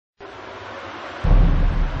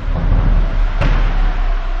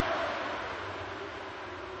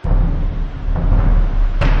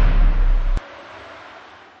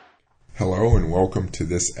to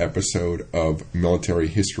this episode of Military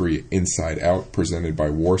History Inside Out, presented by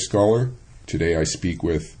War Scholar. Today I speak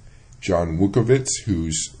with John Wukovits,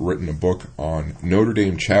 who's written a book on Notre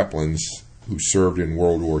Dame chaplains who served in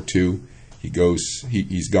World War II.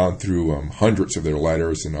 He's gone through hundreds of their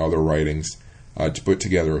letters and other writings to put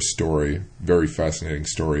together a story, very fascinating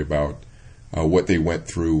story about what they went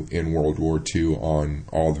through in World War II on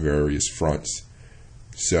all the various fronts.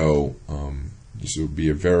 So this will be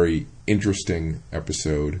a very interesting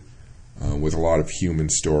episode with a lot of human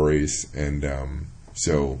stories, and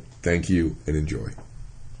so thank you and enjoy.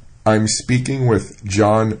 I'm speaking with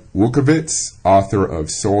John Wukovits, author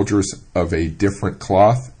of Soldiers of a Different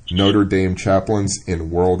Cloth, Notre Dame Chaplains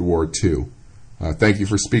in World War II. Thank you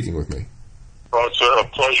for speaking with me. Well, it's a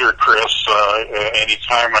pleasure, Chris.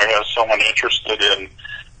 Anytime I have someone interested in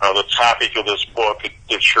the topic of this book,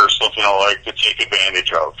 it's sure something I like to take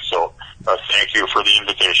advantage of. So thank you for the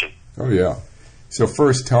invitation. Oh, yeah. So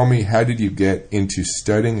first, tell me, how did you get into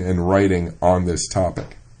studying and writing on this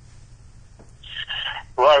topic?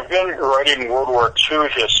 Well, I've been writing World War II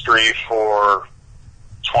history for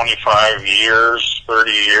 25 years,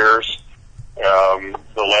 30 years. The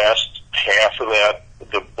last half of that,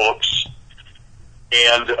 the books.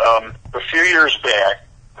 And a few years back,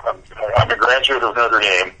 I'm a graduate of Notre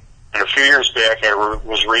Dame, and a few years back I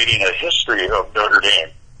was reading a history of Notre Dame.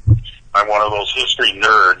 I'm one of those history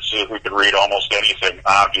nerds who can read almost anything,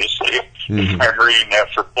 obviously. Mm-hmm. I'm reading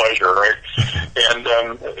that for pleasure, right? And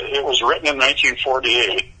it was written in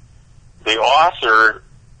 1948. The author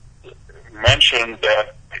mentioned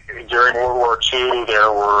that during World War II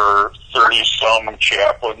there were 30-some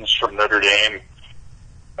chaplains from Notre Dame,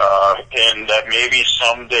 and that maybe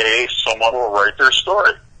someday someone will write their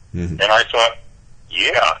story. Mm-hmm. And I thought,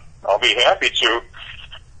 yeah, I'll be happy to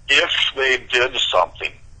if they did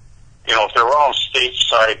something. You know, if they're all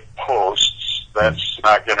stateside posts, that's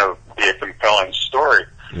not going to be a compelling story.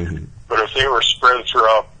 Mm-hmm. But if they were spread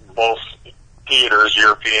throughout both theaters,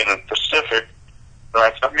 European and Pacific, then I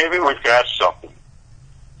thought maybe we've got something.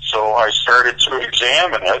 So I started to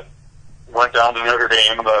examine it, went down to Notre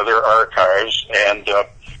Dame, their archives, and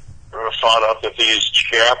found out that these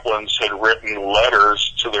chaplains had written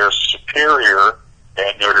letters to their superior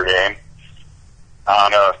at Notre Dame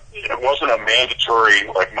on it wasn't a mandatory,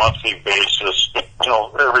 like, monthly basis, but, you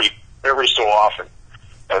know, every so often.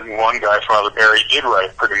 And one guy, Father Barry, did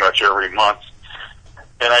write pretty much every month.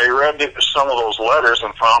 And I read some of those letters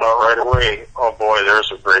and found out right away, oh boy,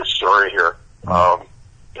 there's a great story here.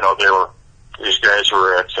 You know, these guys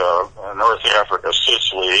were at North Africa,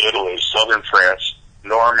 Sicily, Italy, southern France,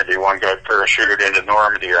 Normandy. One guy parachuted into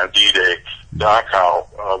Normandy on D-Day, Dachau,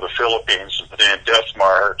 the Philippines, and Death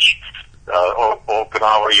March,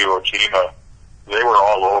 Okinawa, Iwo Jima. They were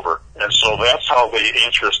all over. And so that's how the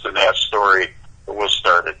interest in that story was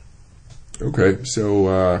started. Okay,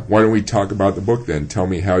 so why don't we talk about the book then? Tell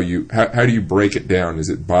me how do you break it down? Is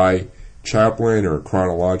it by chaplain or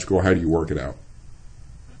chronological? How do you work it out?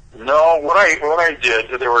 No, what I did,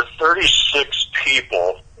 there were 36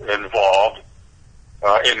 people involved,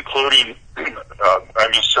 including,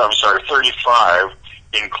 35,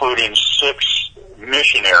 including 6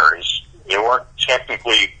 missionaries. They weren't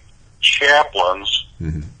technically chaplains,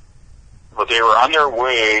 mm-hmm. but they were on their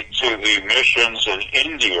way to the missions in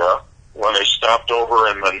India when they stopped over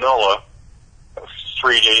in Manila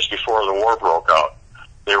 3 days before the war broke out.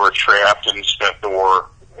 They were trapped and spent the war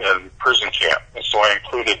in prison camp, and so I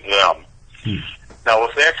included them. Hmm. Now,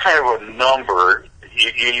 with that kind of a number,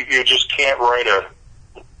 you just can't write a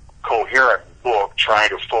coherent book trying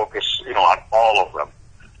to focus, on all of them.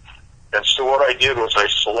 And so what I did was I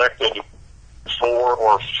selected 4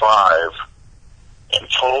 or 5 and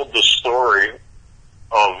told the story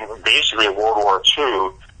of basically World War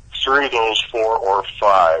II through those 4 or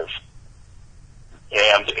 5.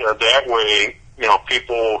 And that way,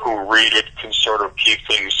 people who read it can sort of keep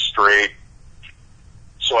things straight.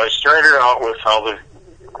 So I started out with how the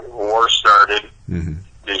war started. Mm-hmm.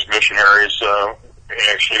 These missionaries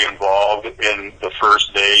actually involved in the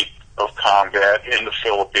first day of combat in the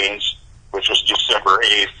Philippines, which was December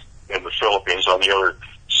 8th in the Philippines on the other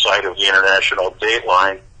side of the international date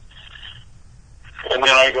line. And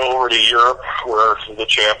then I go over to Europe where the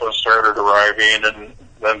chaplains started arriving, and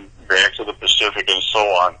then back to the Pacific and so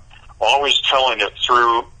on. Always telling it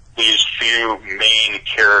through these few main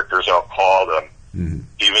characters, I'll call them. Mm-hmm.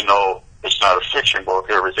 Even though it's not a fiction book,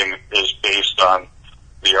 everything is based on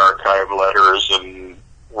the archive letters and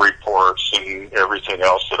reports and everything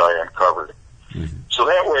else that I uncovered. Mm-hmm. So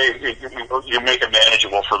that way you make it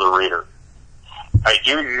manageable for the reader. I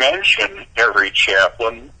do mention every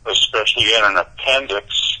chaplain, especially in an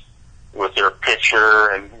appendix, with their picture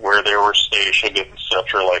and where they were stationed,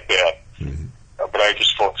 etc., like that. Mm-hmm. But I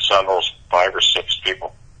just focus on those 5 or 6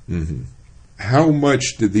 people. Mm-hmm. How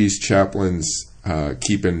much did these chaplains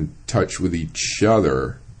keep in touch with each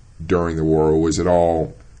other during the war, or was it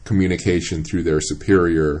all communication through their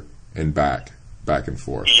superior and back and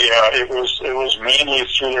forth? Yeah, it was mainly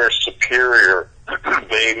through their superior.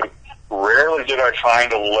 They rarely did I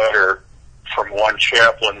find a letter from one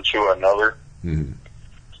chaplain to another. Mm-hmm.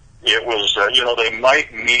 It was, they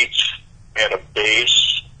might meet at a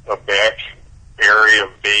base, a back area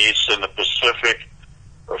base in the Pacific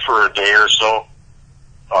for a day or so,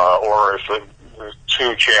 or if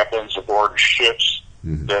 2 chaplains aboard ships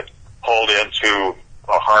mm-hmm. that pulled into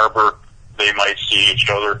a harbor, they might see each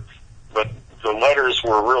other. But the letters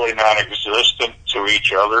were really non-existent to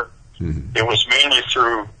each other. Mm-hmm. It was mainly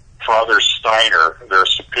through Father Steiner, their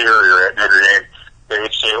superior at Notre Dame. They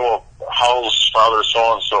would say, well, how's Father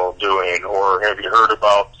so-and-so doing? Or have you heard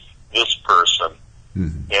about this person?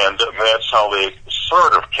 Mm-hmm. And that's how they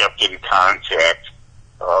sort of kept in contact.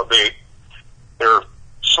 They're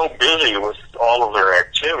so busy with all of their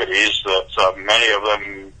activities that many of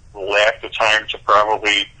them lack the time to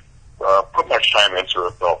probably put much time into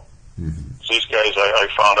it, though. Mm-hmm. These guys, I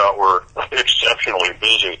found out, were exceptionally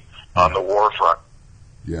busy on the war front.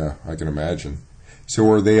 Yeah, I can imagine.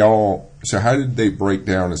 So how did they break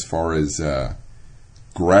down as far as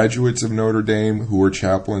graduates of Notre Dame who were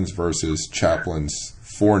chaplains versus chaplains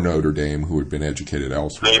for Notre Dame who had been educated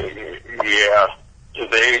elsewhere?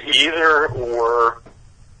 They either were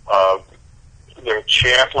they're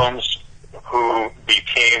chaplains who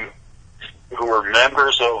were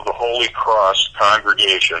members of the Holy Cross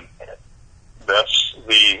congregation. That's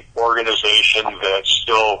the organization that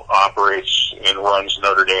still operates and runs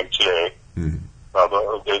Notre Dame today. Mm-hmm.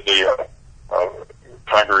 The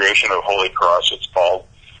Congregation of Holy Cross, it's called.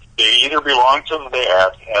 They either belonged to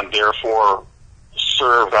that and therefore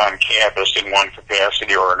served on campus in one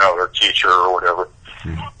capacity or another, teacher or whatever,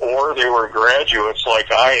 mm-hmm. or they were graduates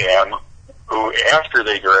like I am, who after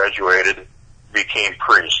they graduated became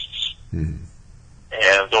priests. Mm-hmm.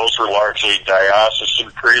 And those were largely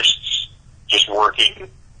diocesan priests, just working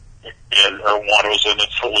in, one was in the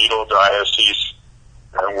Toledo diocese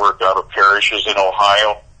and worked out of parishes in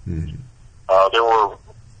Ohio. Mm-hmm. There were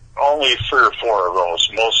only 3 or 4 of those.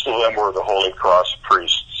 Most of them were the Holy Cross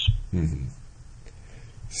priests. Mm-hmm.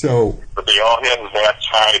 But they all had that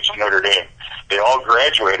tie to Notre Dame. They all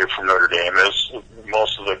graduated from Notre Dame, as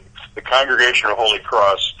most of the Congregation of Holy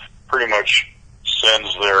Cross pretty much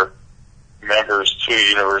sends their members to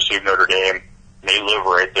University of Notre Dame. They live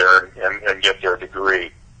right there and get their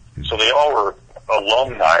degree. Mm-hmm. So they all were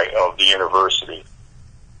alumni of the university,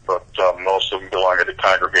 but most of them belong to the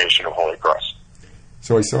Congregation of Holy Cross.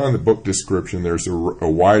 So I saw in the book description there's a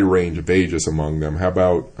wide range of ages among them. How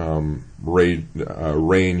about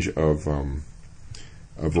range of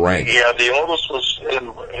rank? Yeah, the oldest was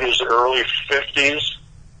in his early 50s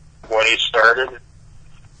when he started.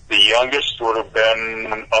 The youngest would have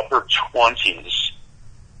been upper 20s.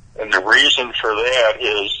 And the reason for that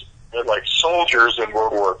is that, like soldiers in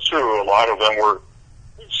World War II, a lot of them were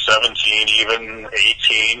 17, even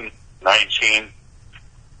 18, 19.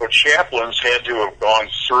 But chaplains had to have gone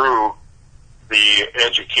through the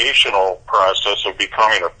educational process of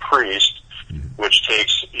becoming a priest, which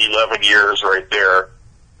takes 11 years right there.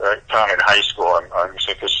 Counting high school, I'm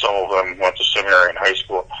thinking some of them went to seminary in high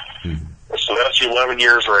school. Mm-hmm. So that's 11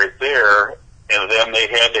 years right there, and then they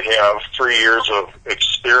had to have 3 years of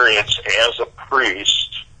experience as a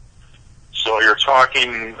priest. So you're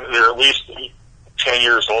talking, they're at least 10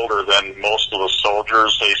 years older than most of the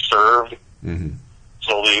soldiers they served. Mm-hmm.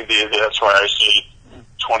 So that's why I say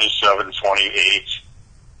 27, 28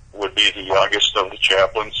 would be the youngest of the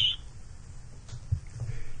chaplains.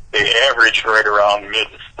 They averaged right around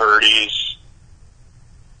mid-30s.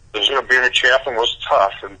 Being a chaplain was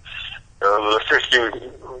tough, and the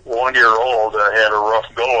 51-year-old had a rough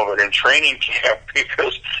go of it in training camp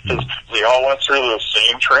because they all went through the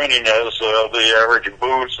same training as the average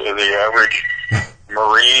boots or the average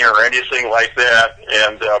Marine or anything like that,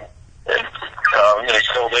 and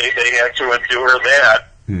so they had to endure that.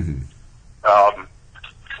 Mm-hmm.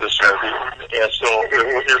 And so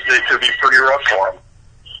it could be pretty rough for them.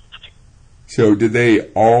 So did they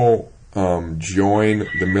all join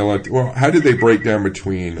the military? Well, how did they break down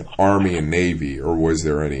between Army and Navy, or was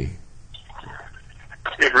there any?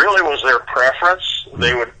 It really was their preference.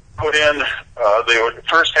 They would put in, they would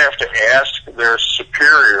first have to ask their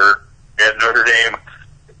superior at Notre Dame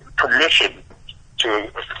permission to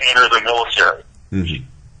enter the military. Mm-hmm.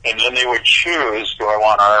 And then they would choose, do I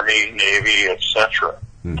want Army, Navy, etc.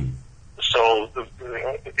 Mm-hmm. so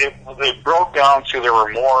it broke down to there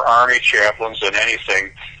were more Army chaplains than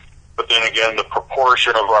anything. But then again, the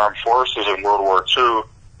proportion of armed forces in World War II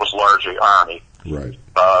was largely Army. Right.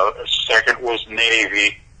 Second was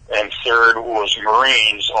Navy, and third was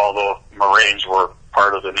Marines, although Marines were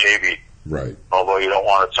part of the Navy. Right. Although you don't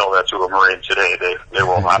want to tell that to a Marine today. They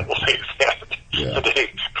will not believe that. Yeah.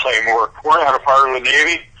 They claim we're not a part of the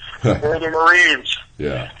Navy. We're the Marines.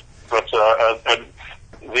 Yeah. But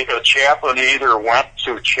the chaplain either went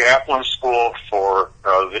to chaplain school for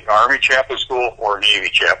the Army chaplain school or Navy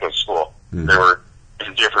chaplain school. Mm-hmm. They were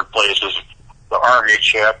in different places. The Army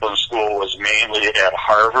chaplain school was mainly at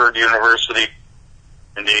Harvard University,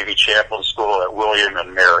 the Navy chaplain school at William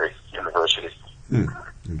and Mary University.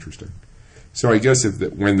 Interesting. So I guess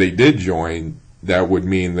when they did join, that would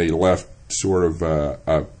mean they left sort of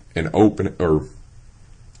an open or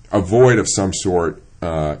a void of some sort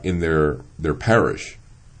in their parish.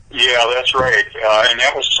 Yeah, that's right. And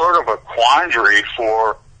that was sort of a quandary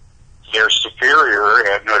for their superior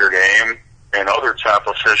at Notre Dame and other top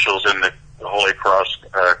officials in the Holy Cross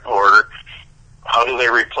Order. How do they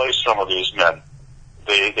replace some of these men?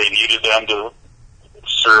 They needed them to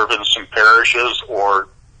serve in some parishes or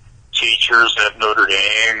teachers at Notre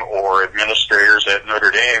Dame or administrators at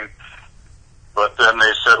Notre Dame. But then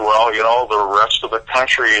they said, well, the rest of the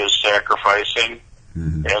country is sacrificing,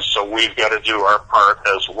 mm-hmm. and so we've got to do our part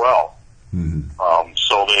as well. Mm-hmm.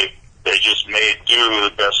 So they just made do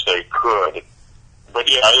the best they could. But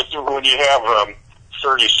yeah, when you have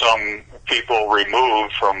 30-some people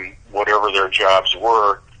removed from whatever their jobs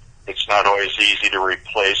were, it's not always easy to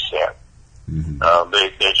replace that. Mm-hmm.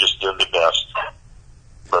 They just did the best.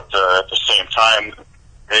 But at the same time,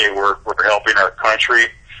 hey, we're helping our country.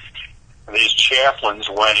 And these chaplains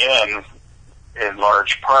went in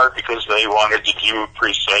large part because they wanted to do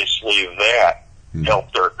precisely that,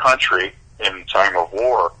 help their country in time of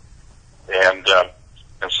war. And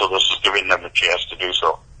so this is giving them a chance to do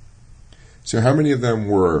so. So how many of them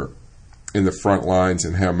were in the front lines,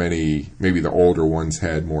 and how many, maybe the older ones,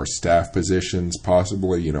 had more staff positions,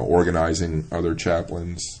 possibly, organizing other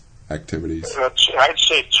chaplains' activities? I'd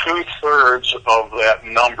say 2/3 of that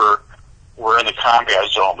number were in the combat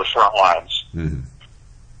zone, the front lines. Mm-hmm.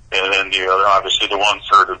 And then the other, obviously the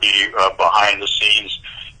 1/3 would be behind the scenes.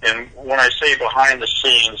 And when I say behind the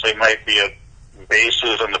scenes, they might be at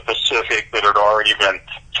bases in the Pacific that had already been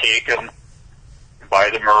taken by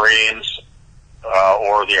the Marines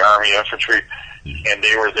or the Army infantry, and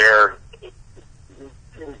they were there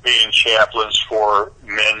being chaplains for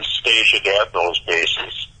men stationed at those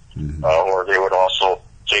bases. Mm-hmm. Or they would also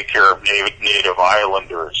take care of native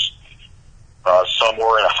islanders. Some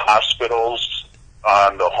were in hospitals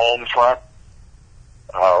on the home front,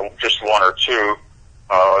 just one or two.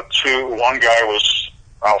 One guy was,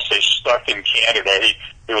 I'll say, stuck in Canada.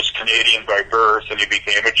 He was Canadian by birth, and he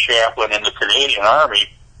became a chaplain in the Canadian Army,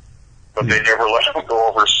 but they never let him go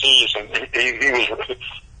overseas, and he was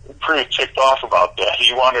pretty ticked off about that.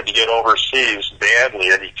 He wanted to get overseas badly,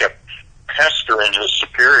 and he kept pestering his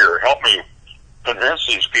superior, help me convince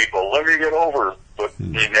these people, let me get over. But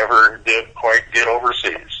he never did quite get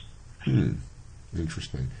overseas.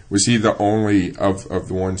 Interesting. Was he the only, of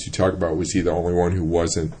the ones you talk about, was he the only one who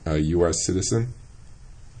wasn't a U.S. citizen?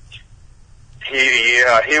 He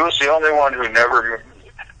was the only one who never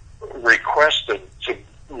requested to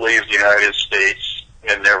leave the United States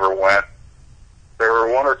and never went. There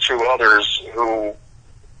were one or two others who,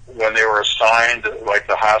 when they were assigned, like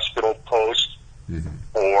the hospital post, mm-hmm.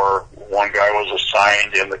 or one guy was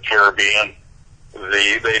assigned in the Caribbean,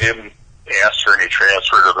 they didn't ask for any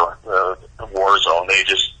transfer to the war zone. They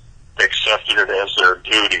just accepted it as their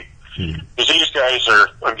duty. Mm-hmm. Because these guys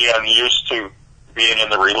are, again, used to being in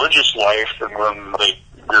the religious life, and when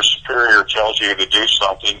your superior tells you to do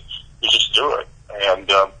something, you just do it. And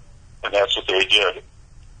that's what they did.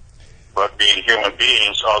 But being human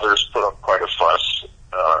beings, others put up quite a fuss.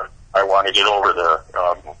 I want to get over there.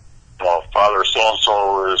 Well, Father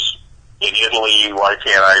so-and-so is in Italy, why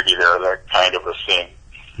can't I be there? That kind of a thing.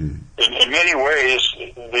 In many ways,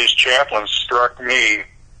 these chaplains struck me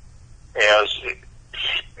as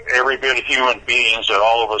every bit of human beings that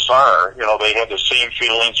all of us are. They had the same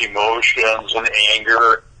feelings, emotions, and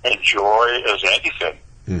anger and joy as anything.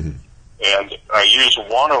 Mm-hmm. And I use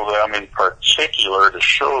one of them in particular to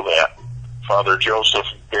show that, Father Joseph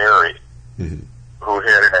Barry, mm-hmm. who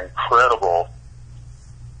had an incredible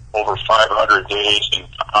over 500 days in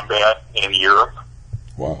combat in Europe.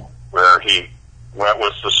 Wow. Where he went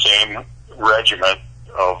with the same regiment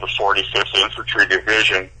of the 45th Infantry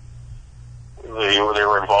Division. They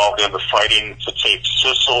were involved in the fighting to take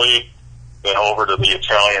Sicily then over to the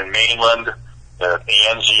Italian mainland at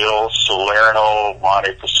Anzio, Salerno,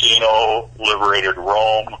 Monte Cassino, liberated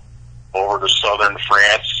Rome, over to southern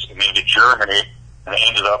France and into Germany, and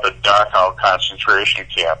ended up at Dachau concentration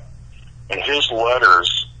camp. And his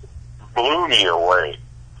letters blew me away.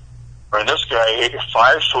 I mean, this guy,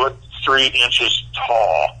 5'3"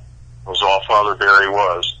 tall, was all Father Barry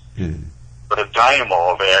was, but a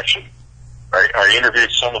dynamo of action. I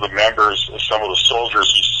interviewed some of the members, some of the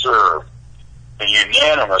soldiers he served, and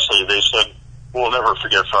unanimously they said, "We'll never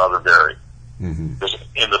forget Father Barry." Because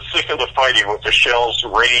in the thick of the fighting, with the shells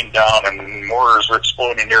raining down and mortars were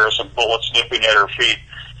exploding near us and bullets nipping at our feet,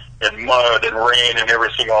 and mud and rain and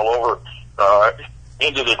everything all over,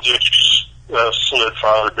 into the ditch slid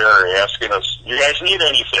Father Barry, asking us, "You guys need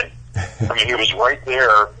anything?" I mean, he was right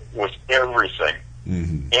there with everything.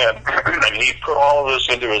 And he put all of this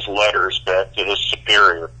into his letters back to his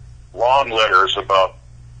superior, long letters about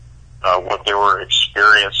what they were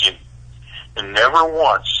experiencing. And never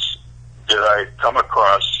once did I come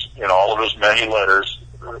across, in all of his many letters,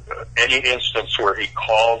 any instance where he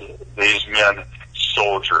called these men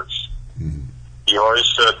soldiers. He always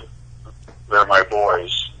said, "They're my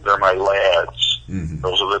boys, they're my lads."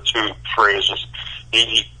 Those are the two phrases.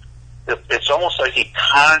 It's almost like he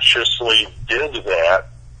consciously did that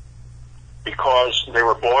because they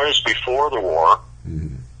were boys before the war.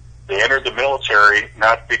 They entered the military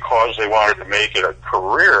not because they wanted to make it a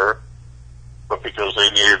career, but because they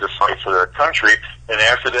needed to fight for their country, and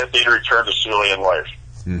after that they'd return to civilian life.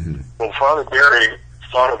 Well, Father Barry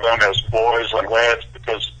thought of them as boys and lads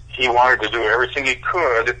because he wanted to do everything he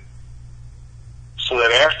could so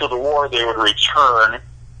that after the war they would return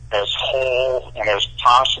as whole and as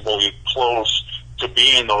possibly close to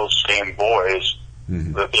being those same boys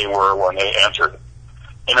that they were when they entered.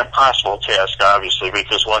 An impossible task, obviously,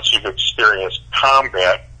 because once you've experienced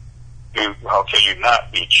combat, how can you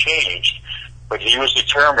not be changed? But he was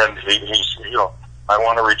determined. He's, I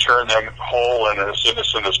want to return them whole and as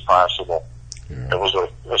innocent as possible. It was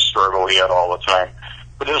a struggle he had all the time.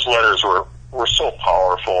 But his letters were so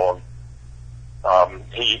powerful.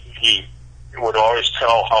 He would always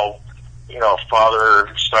tell how,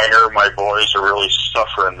 Father Steiner, my boys are really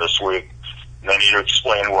suffering this week. And then he'd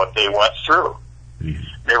explain what they went through.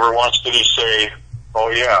 Never once did he say, "Oh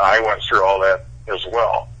yeah, I went through all that as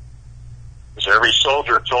well." Because every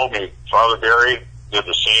soldier told me, Father Barry did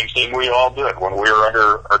the same thing we all did. When we were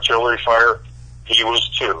under artillery fire, he was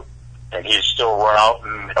too. And he'd still run out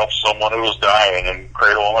and help someone who was dying and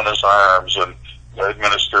cradle him in his arms and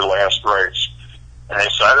administer last rites. And I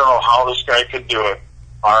said, I don't know how this guy could do it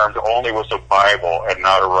armed only with a Bible and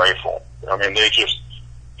not a rifle. I mean, they just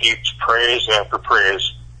heaped praise after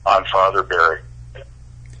praise on Father Barry.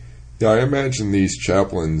 Yeah, I imagine these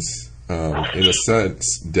chaplains, in a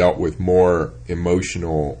sense, dealt with more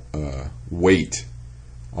emotional weight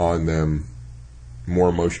on them, more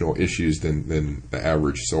emotional issues than the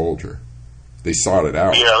average soldier. They sought it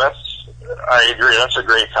out. Yeah, I agree. That's a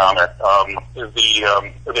great comment.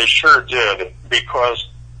 They sure did, because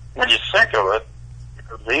when you think of it,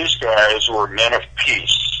 these guys were men of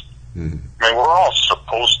peace. I mean, we're all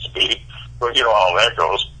supposed to be, but you know how that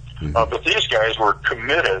goes. But these guys were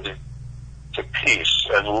committed to peace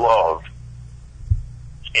and love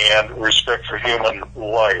and respect for human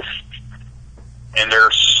life. And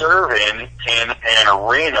they're serving in an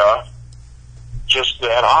arena just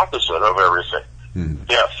that opposite of everything.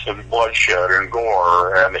 Death and bloodshed and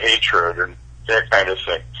gore and hatred and that kind of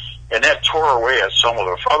thing. And that tore away at some of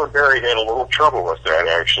them. Father Barry had a little trouble with that,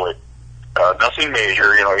 actually. Nothing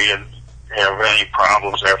major, he didn't have any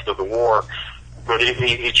problems after the war. But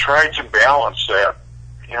he tried to balance that.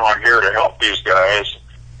 I'm here to help these guys,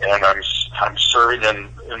 and I'm serving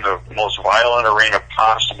in the most violent arena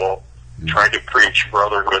possible, trying to preach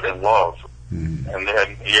brotherhood and love. And then,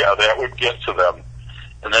 that would get to them.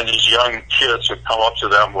 And then these young kids would come up to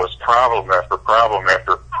them with problem after problem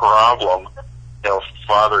after problem.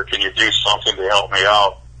 Father, can you do something to help me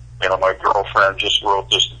out? My girlfriend just wrote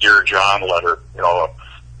this Dear John letter.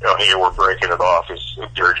 Hey, we're breaking it off. It's a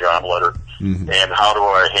Dear John letter. And how do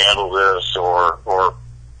I handle this? Or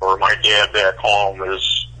my dad back home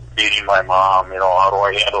is beating my mom. How do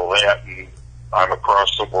I handle that? And I'm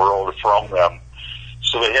across the world from them.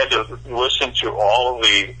 So they had to listen to all of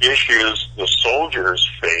the issues the soldiers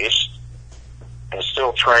faced and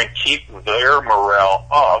still try and keep their morale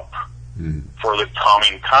up for the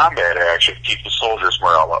coming combat action, keep the soldiers'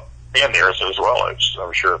 morale up, and theirs as well,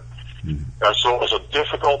 I'm sure. So it was a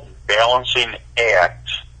difficult balancing act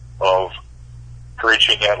of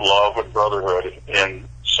preaching that love and brotherhood in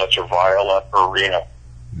such a violent arena.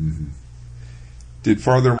 Did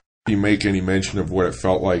Father you make any mention of what it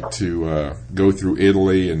felt like to go through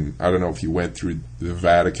Italy, and I don't know if you went through the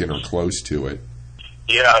Vatican or close to it.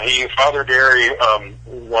 Yeah, Father Derry,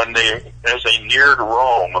 as they neared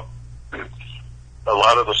Rome, a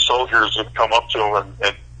lot of the soldiers would come up to him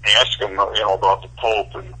and ask him, about the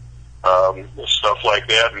Pope and stuff like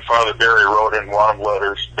that. And Father Derry wrote in one of the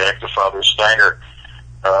letters back to Father Steiner,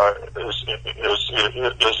 as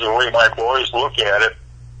the way my boys look at it,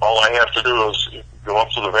 all I have to do is go up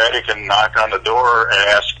to the Vatican, knock on the door, and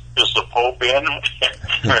ask, is the Pope in?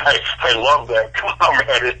 I love that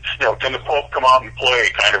comment. Can the Pope come out and play,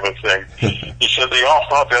 kind of a thing. He said they all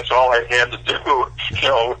thought that's all I had to do.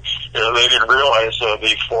 They didn't realize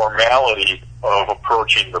the formality of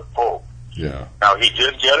approaching the Pope. Yeah. Now, he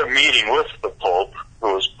did get a meeting with the Pope,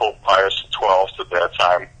 who was Pope Pius XII at that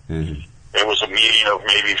time. Mm-hmm. It was a meeting of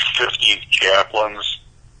maybe 50 chaplains,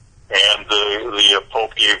 and the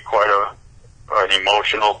Pope gave quite an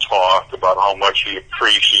emotional talk about how much he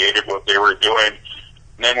appreciated what they were doing,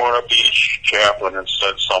 and then went up to each chaplain and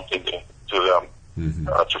said something to them, mm-hmm.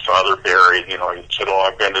 To Father Barry. He said,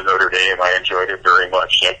 I've been to Notre Dame, I enjoyed it very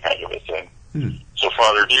much, that kind of a thing. Mm-hmm. So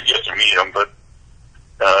Father did get to meet him, but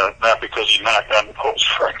not because he knocked on the Pope's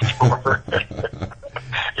front door.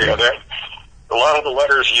 A lot of the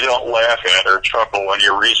letters you don't laugh at or chuckle when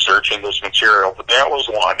you're researching this material, but that was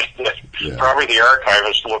one that probably the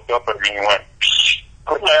archivist looked up at me and went,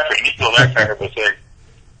 quit laughing, that kind of a thing.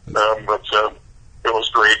 But it was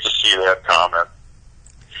great to see that comment.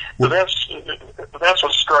 But that's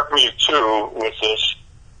what struck me, too, with this.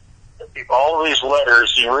 All of these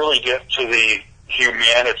letters, you really get to the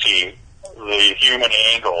humanity, the human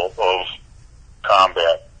angle of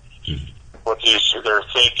combat. What they're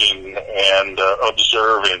thinking and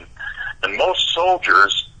observing. And most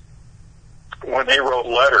soldiers, when they wrote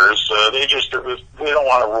letters, they don't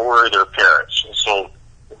want to worry their parents, so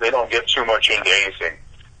they don't get too much into anything.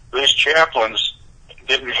 These chaplains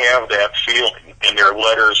didn't have that feeling in their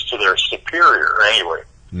letters to their superior anyway.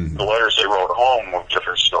 Mm-hmm. The letters they wrote home were a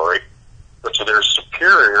different story, but to their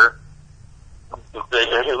superior,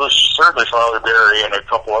 it was certainly Father Barry and a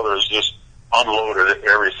couple others just unloaded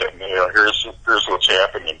everything. Here's what's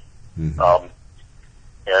happening. Mm-hmm.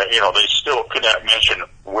 They still could not mention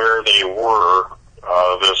where they were.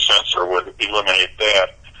 The censor would eliminate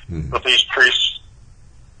that. Mm-hmm. But these priests,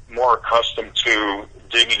 more accustomed to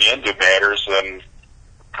digging into matters than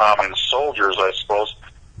common soldiers, I suppose,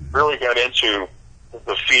 really got into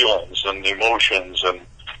the feelings and the emotions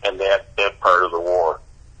and that part of the war.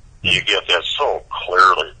 You get that so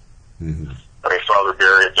clearly. Mm-hmm. Father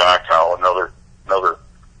Barry at Dachau, another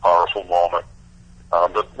powerful moment.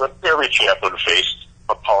 But every chaplain faced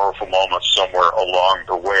a powerful moment somewhere along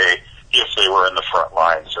the way if they were in the front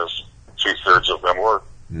lines, as 2/3 of them were.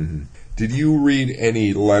 Mm-hmm. Did you read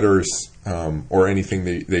any letters or anything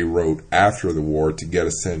they wrote after the war to get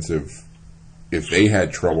a sense of if they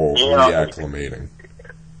had trouble reacclimating?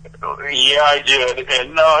 Yeah, I did.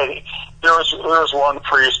 And there was one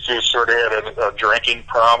priest who sort of had a drinking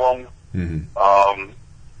problem. Mm-hmm.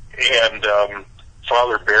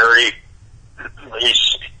 Father Barry,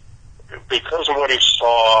 because of what he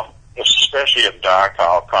saw, especially at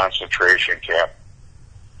Dachau concentration camp,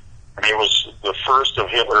 and it was the first of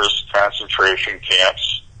Hitler's concentration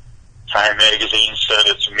camps. Time magazine said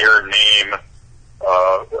its mere name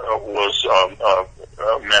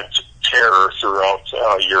meant terror throughout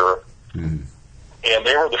Europe. Mm-hmm. And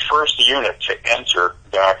they were the first unit to enter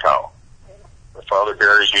Dachau. Father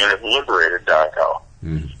Barry's unit liberated Dachau.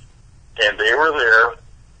 Mm-hmm. And they were there,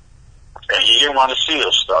 and he didn't want to see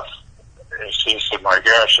this stuff. And he said, my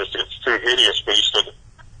gosh, it's too hideous. But he said,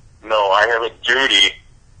 no, I have a duty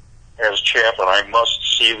as chaplain. I must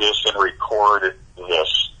see this and record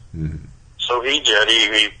this. Mm-hmm. So he did.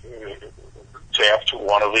 He tapped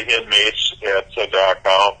one of the inmates at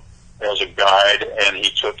Dachau as a guide, and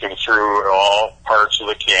he took him through all parts of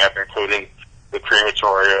the camp, including the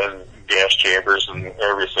crematoria and gas chambers and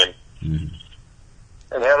everything. Mm-hmm.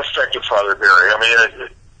 And that affected Father Barry. I mean,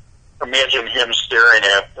 imagine him staring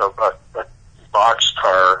at a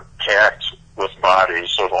boxcar packed with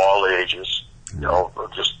bodies of all ages,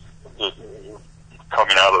 just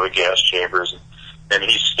coming out of the gas chambers, and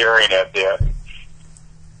he's staring at that.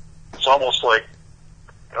 It's almost like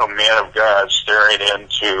a man of God staring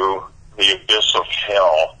into the abyss of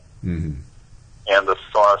hell. Mm-hmm. And the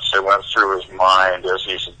thoughts that went through his mind as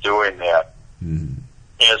he's doing that. Mm-hmm. And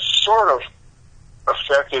it sort of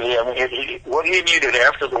affected him. What he needed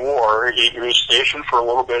after the war, he was stationed for a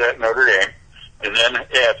little bit at Notre Dame, and then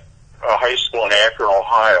at a high school in Akron,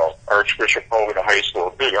 Ohio, Archbishop Hogan High School,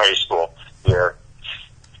 a big high school there,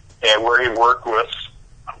 and where he worked with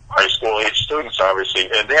high school age students, obviously,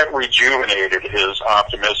 and that rejuvenated his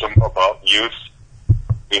optimism about youth.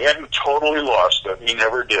 He hadn't totally lost it. He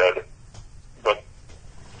never did. But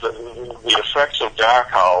the effects of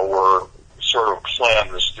Dachau were sort of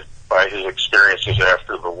cleansed by his experiences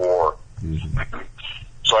after the war. Mm-hmm.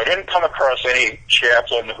 So I didn't come across any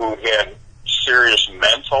chaplain who had serious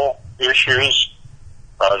mental issues,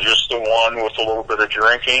 just the one with a little bit of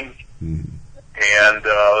drinking. Mm-hmm. And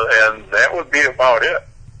that would be about it.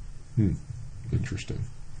 Interesting.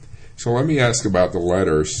 So let me ask about the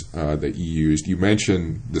letters that you used. You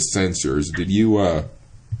mentioned the censors. Did you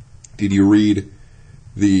read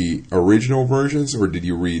the original versions, or did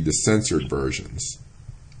you read the censored versions?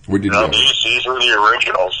 What did no, these were the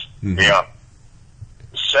originals. Mm-hmm. Yeah.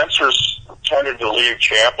 Censors tended to leave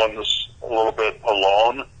chaplains a little bit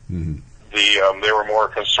alone. Mm-hmm. They were more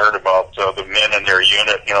concerned about the men in their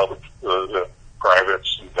unit, the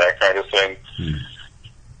privates and that kind of thing. Mm-hmm.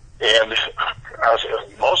 And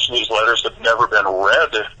most of these letters had never been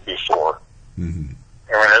read before. Mm-hmm.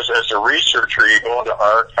 And as a researcher, you go into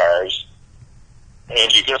archives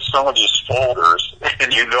and you get some of these folders,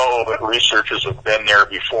 and you know that researchers have been there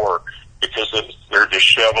before because they're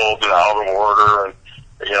disheveled and out of order, and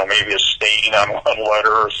maybe a stain on one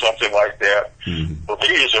letter or something like that. Mm-hmm. But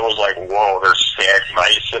these, it was like, whoa, they're stacked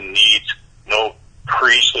nice and neat, no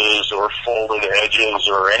creases or folded edges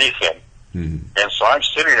or anything. Mm-hmm. And so I'm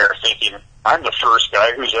sitting there thinking, I'm the first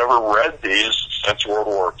guy who's ever read these since World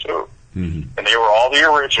War II. Mm-hmm. And they were all the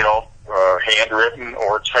original, handwritten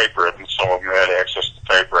or typewritten. Some of them had access to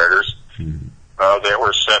typewriters. Mm-hmm. That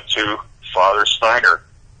were sent to Father Steiner.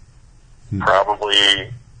 Mm-hmm.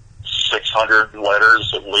 Probably 600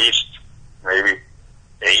 letters at least, maybe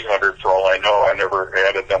 800 for all I know. I never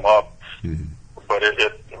added them up. Mm-hmm. But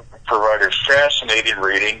it provided fascinating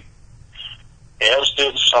reading, as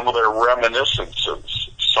did some of their reminiscences.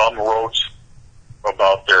 Some wrote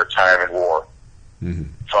about their time in war. Mm-hmm.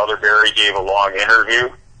 Father Barry gave a long interview.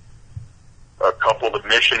 A couple of the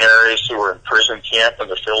missionaries who were in prison camp in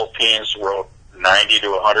the Philippines wrote 90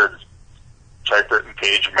 to 100 typewritten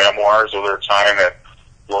page memoirs of their time at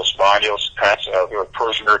Los Baños, a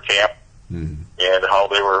prisoner camp, mm-hmm. and how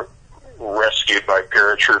they were rescued by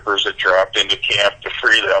paratroopers that dropped into camp to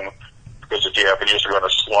free them because the Japanese were going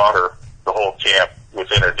to slaughter the whole camp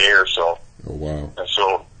within a day or so. Oh, wow. And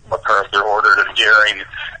so MacArthur ordered a daring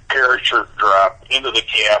parachute drop into the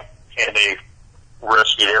camp, and they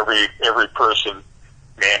rescued every person,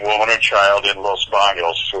 man, woman, and child in Los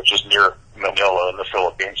Baños, which is near Manila in the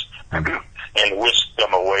Philippines, and whisked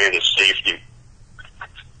them away to safety.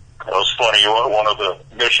 It was funny, one of the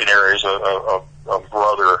missionaries, a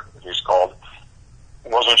brother, he's called,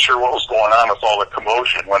 wasn't sure what was going on with all the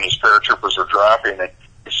commotion when these paratroopers were dropping. And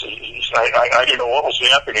he said, I didn't know what was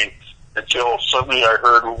happening until suddenly I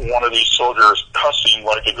heard one of these soldiers cussing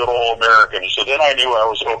like a good old American. He said, then I knew I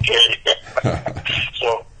was okay.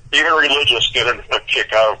 So even religious get a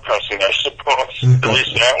kick out of cussing, I suppose. At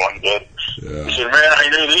least that one did. Yeah. He said, man, I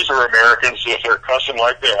knew these were Americans if they're cussing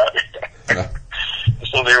like that.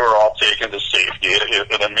 So they were all taken to safety.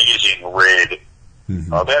 An amazing raid. Mm-hmm.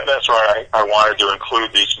 That's why I wanted to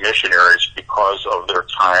include these missionaries, because of their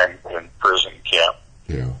time in prison camp.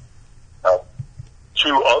 Yeah.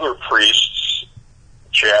 Two other priests,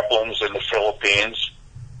 chaplains in the Philippines,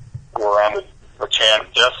 were on the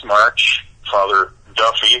Bataan Death March. Father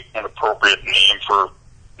Duffy, an appropriate name for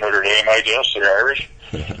Notre Dame, I guess, in Irish,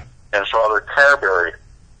 and Father Carberry.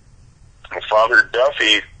 And Father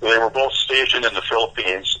Duffy, they were both stationed in the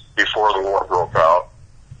Philippines before the war broke out.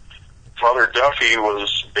 Father Duffy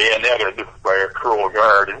was bayoneted by a cruel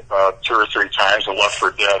guard 2 or 3 times and left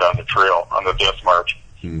for dead on the trail, on the death march.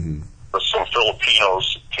 Mm-hmm. But some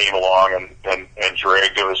Filipinos came along and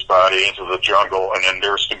dragged his body into the jungle and then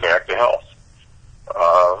nursed him back to health.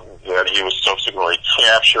 Then he was subsequently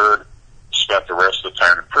captured, spent the rest of the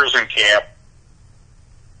time in prison camp,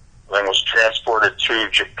 then was transported to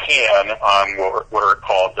Japan on what are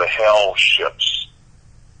called the hell ships.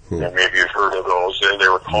 And maybe you've heard of those. They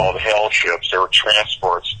were called hell ships. They were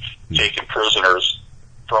transports taking prisoners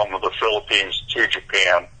from the Philippines to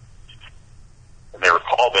Japan. And they were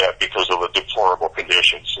called that because of the deplorable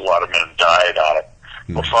conditions. A lot of men died on it.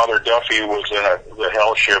 Well, Father Duffy was in the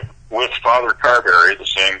hell ship with Father Carberry, the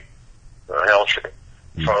same hell ship.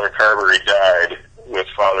 Father Carberry died with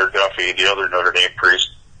Father Duffy, the other Notre Dame priest,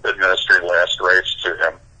 administering last rites to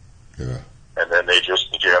him. Yeah. And then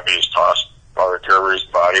the Japanese tossed Father Carberry's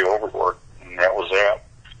body overboard, and that was that.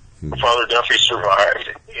 Father Duffy survived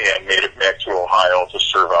and made it back to Ohio to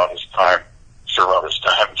serve out his time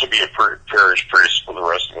to be a parish priest for the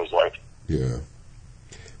rest of his life. Yeah.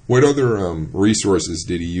 What other resources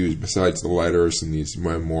did he use besides the letters and these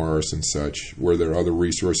memoirs and such? Were there other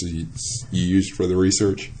resources you used for the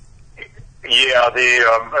research? Yeah,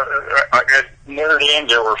 at Notre Dame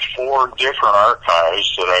there were 4 different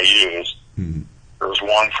archives that I used. Mm-hmm. There was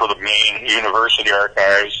one for the main university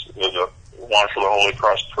archives, one for the Holy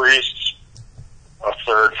Cross priests, a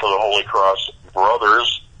third for the Holy Cross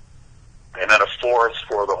brothers, and then a fourth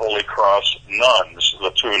for the Holy Cross nuns,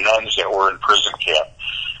 the 2 nuns that were in prison camp.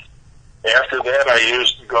 After that, I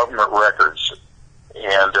used government records.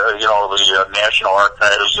 And, the National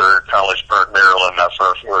Archives are College Park, Maryland, not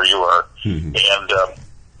far from where you are. Mm-hmm. And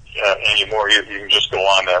anymore, you can just go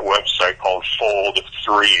on that website called Fold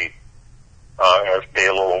 3. Pay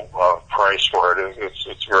a little price for it.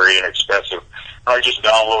 It's very inexpensive. I just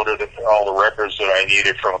downloaded all the records that I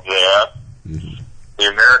needed from that. Mm-hmm. The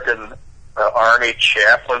American Army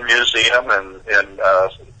Chaplain Museum in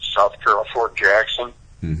South Carolina, Fort Jackson,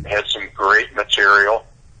 mm-hmm. had some great material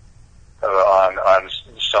on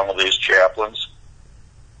some of these chaplains.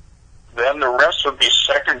 Then the rest would be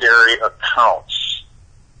secondary accounts.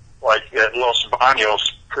 Like at Los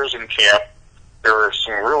Baños prison camp, there were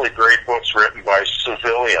some really great books written by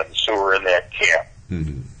civilians who were in that camp.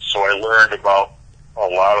 Mm-hmm. So I learned about a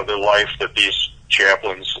lot of the life that these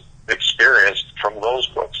chaplains experienced from those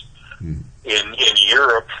books. Mm-hmm. In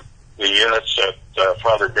Europe, the units that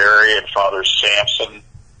Father Barry and Father Sampson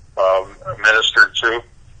ministered to,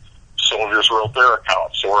 soldiers wrote their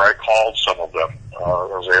accounts, or I called some of them. I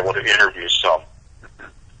was able to interview some.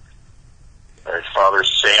 Father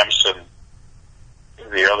Sampson,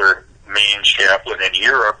 the other main chaplain in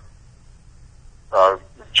Europe,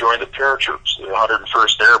 joined the paratroops, the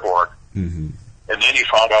 101st Airborne. Mm-hmm. And then he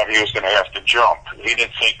found out he was going to have to jump. He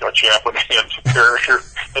didn't think a chaplain had to parachute.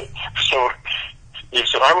 So he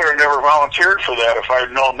said, I would have never volunteered for that if I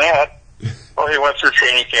had known that. Well, he went through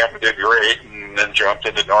training camp and did great, and then jumped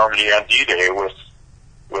into Normandy on D-Day with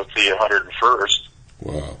the 101st.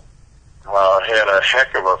 Wow. Had a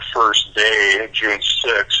heck of a first day, June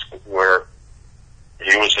 6th, where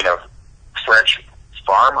he was in a French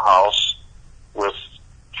farmhouse with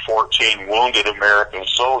 14 wounded American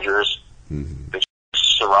soldiers. Mm-hmm. They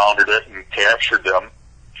surrounded it and captured them.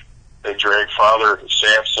 They dragged Father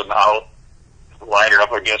Sampson out, lined it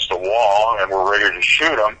up against a wall, and were ready to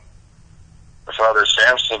shoot him. Father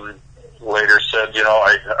Sampson later said,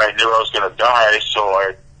 I knew I was going to die, so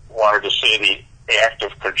I wanted to say the act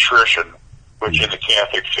of contrition, which in the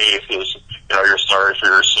Catholic faith is, you're sorry for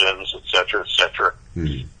your sins, etc., etc. Mm-hmm.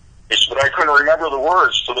 He said, but I couldn't remember the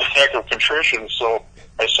words to the act of contrition, so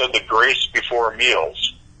I said the grace before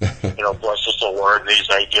meals. Bless us, the Lord, these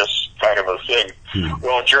ideas, kind of a thing. Mm-hmm.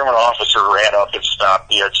 Well, a German officer ran up and stopped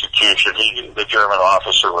the execution. The German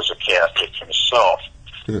officer was a Catholic himself.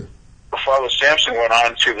 Mm-hmm. Father Sampson went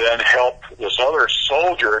on to then help this other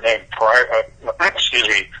soldier named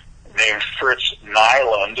Fritz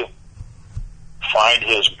Nyland find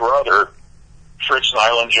his brother. Fritz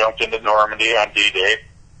Nyland jumped into Normandy on D-Day.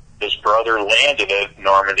 His brother landed at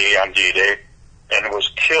Normandy on D-Day and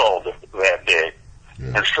was killed that day.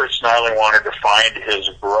 Yeah. And Fritz Nyland wanted to find his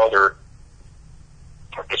brother,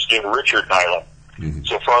 Richard Nyland. Mm-hmm.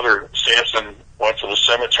 So Father Sampson went to the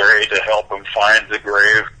cemetery to help him find the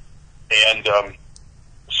grave. And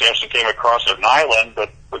Sampson came across a Nyland,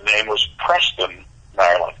 but the name was Preston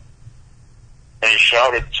Nyland. And he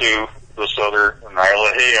shouted to this other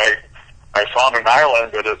Nyland, hey, I found an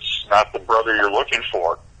island, but it's not the brother you're looking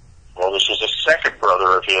for. Well, this was a second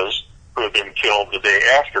brother of his who had been killed the day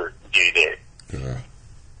after D-Day. Yeah.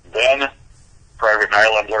 Then Private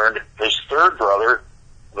Nyland learned his third brother,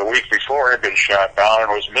 the week before, had been shot down and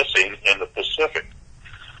was missing in the Pacific.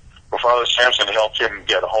 Well, Father Sampson helped him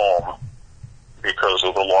get home because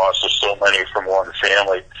of the loss of so many from one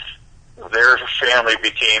family. Their family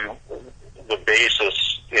became the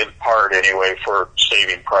basis, in part anyway, for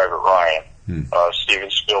Saving Private Ryan. Steven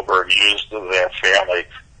Spielberg used that family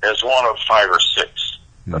as one of 5 or 6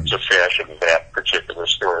 to fashion that particular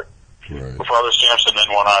story. Right. Well, Father Sampson then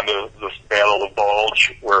went on to the Battle of the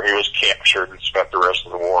Bulge, where he was captured and spent the rest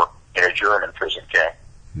of the war in a German prison camp.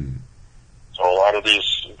 So a lot of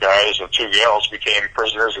these guys and 2 gals became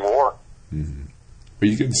prisoners of war. Mm-hmm. But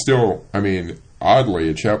you can still, oddly,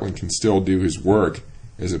 a chaplain can still do his work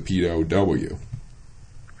as a POW.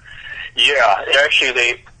 Yeah,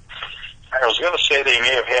 actually, I was going to say they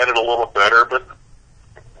may have had it a little better, but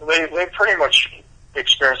they pretty much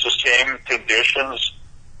experienced the same conditions.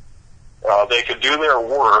 They could do their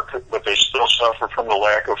work, but they still suffer from the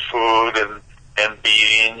lack of food and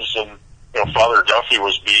beatings. And Father Duffy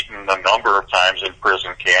was beaten a number of times in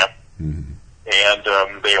prison camp,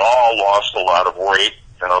 and they all lost a lot of weight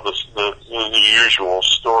the usual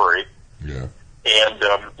story. Yeah. And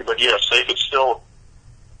but yes, they could still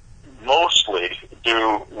mostly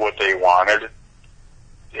do what they wanted.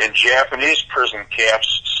 In Japanese prison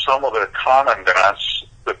camps, some of the commandants,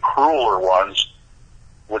 the crueler ones,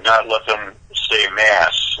 would not let them say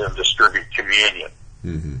Mass and distribute communion.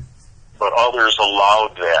 Mm-hmm. But others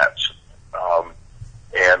allowed that.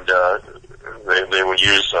 And they would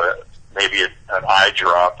use maybe an eye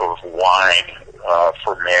drop of wine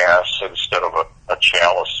for Mass instead of a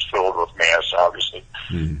chalice filled with Mass, obviously,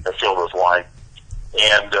 filled with wine.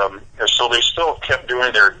 And so they still kept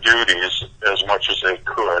doing their duties as much as they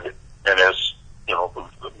could, and as,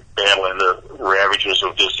 battling the ravages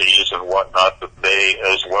of disease and whatnot that they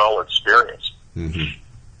as well experienced. Mm-hmm.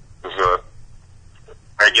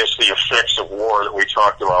 I guess the effects of war that we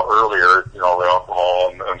talked about earlier, the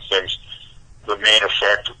alcohol and things, the main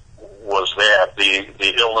effect was that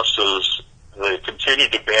the illnesses, they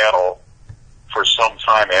continued to battle for some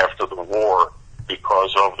time after the war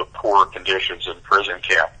because of the poor conditions in prison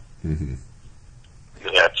camp. Mm-hmm.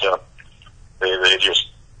 That they just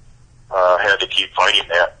had to keep fighting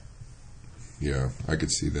that. Yeah, I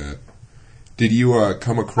could see that. Did you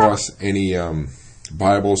come across any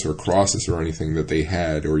Bibles or crosses or anything that they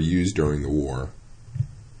had or used during the war?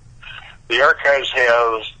 The archives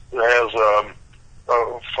has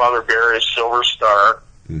Father Barry's Silver Star,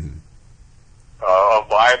 a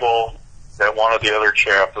Bible that one of the other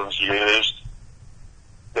chaplains used.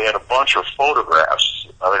 They had a bunch of photographs.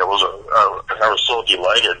 I mean, I was so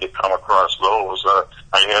delighted to come across those.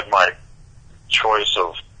 I had my choice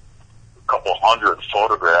of a couple hundred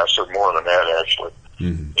photographs, or more than that, actually.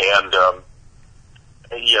 Mm-hmm.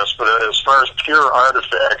 And yes, but as far as pure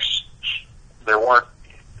artifacts, there weren't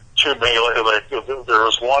too many. There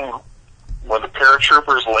was one when the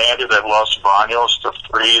paratroopers landed at Los Baños to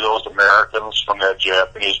free those Americans from that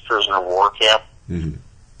Japanese prisoner of war camp. Mm-hmm.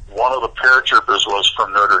 One of the paratroopers was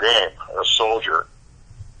from Notre Dame, a soldier,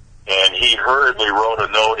 and he hurriedly wrote a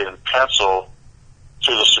note in pencil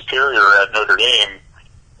to the superior at Notre Dame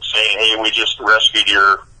saying, "Hey, we just rescued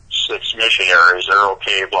your 6 missionaries. They're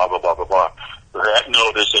okay, blah, blah, blah, blah, blah." That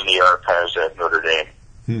note is in the archives at Notre Dame.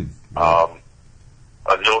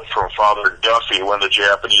 A note from Father Duffy when the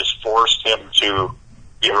Japanese forced him to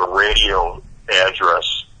give a radio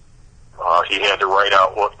address. He had to write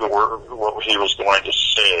out what he was going to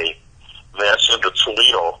say. That's in the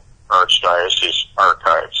Toledo Archdiocese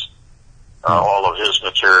archives. All of his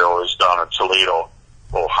material is down in Toledo,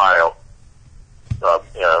 Ohio,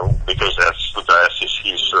 because that's the diocese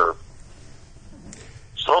he served.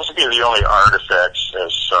 So those would be the only artifacts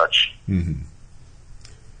as such. Mm-hmm.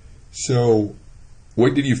 So,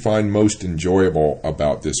 what did you find most enjoyable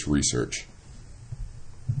about this research?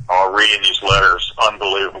 Reading these letters,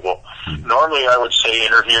 unbelievable. Mm-hmm. Normally I would say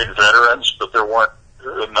interviewing veterans, but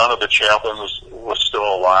none of the chaplains was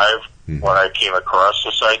still alive when I came across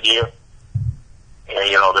this idea.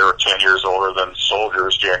 And, they were 10 years older than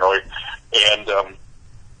soldiers generally. And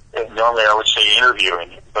normally I would say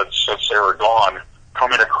interviewing, but since they were gone,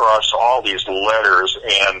 coming across all these letters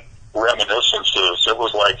and reminiscences, it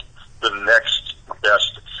was like the next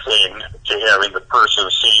best thing to having the person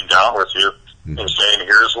sitting down with you and saying,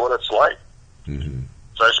 "Here's what it's like." Mm-hmm.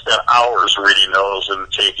 So I spent hours reading those and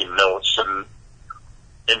taking notes and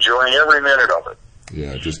enjoying every minute of it.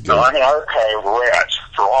 Yeah, Now, I'm an archive rat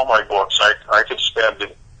for all my books. I could spend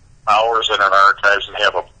hours in an archives and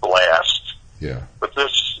have a blast. Yeah. But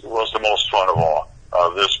this was the most fun of all,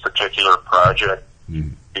 this particular project,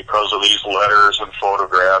 because of these letters and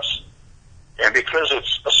photographs, and because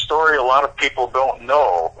it's a story a lot of people don't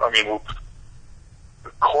know. I mean,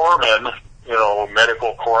 corpsmen,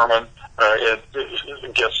 medical corpsmen,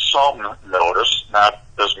 it gets some notice, not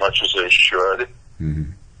as much as they should.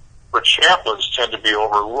 Mm-hmm. But chaplains tend to be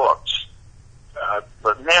overlooked.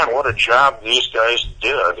 But man, what a job these guys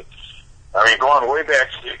did. I mean, going way back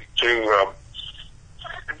to you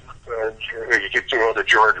get to go to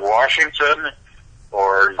George Washington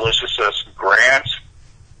or Ulysses S. Grant,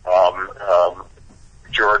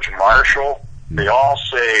 George Marshall. They all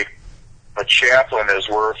say a chaplain is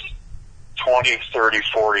worth 20, 30,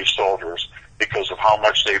 40 soldiers because of how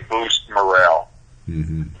much they boost morale.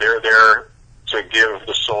 Mm-hmm. They're there to give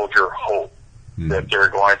the soldier hope that they're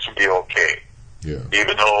going to be okay. Yeah.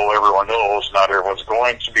 Even though everyone knows not everyone's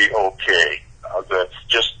going to be okay.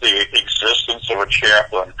 Just the existence of a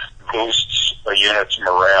chaplain boosts a unit's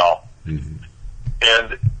morale. Mm-hmm.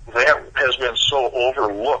 And that has been so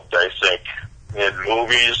overlooked, I think, in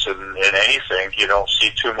movies and in anything. You don't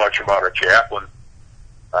see too much about a chaplain.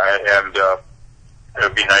 And it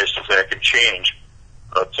would be nice if that could change.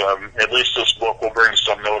 But at least this book will bring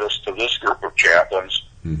some notice to this group of chaplains,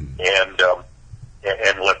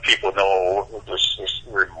 and let people know this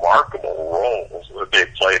remarkable role that they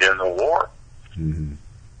played in the war. You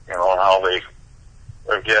know, and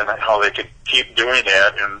how they could keep doing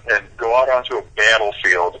that and go out onto a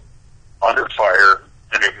battlefield under fire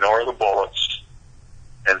and ignore the bullets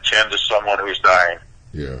and tend to someone who's dying.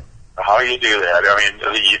 Yeah. How you do that? I mean,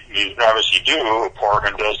 you obviously do. A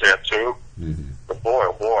corpsman does that too. But boy,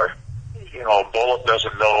 oh boy, you know, a bullet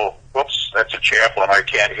doesn't know, whoops, that's a chaplain, I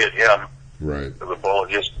can't hit him. Right. The bullet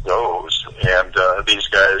just goes. And these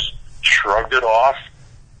guys shrugged it off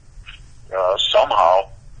somehow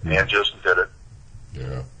and just did it.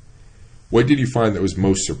 Yeah. What did you find that was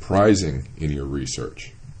most surprising in your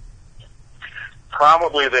research?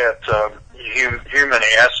 Probably that human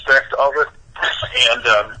aspect of it, and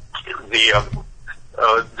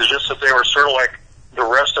just that they were sort of like the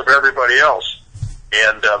rest of everybody else.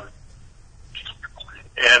 And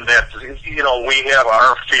that, you know, we have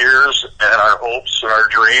our fears and our hopes and our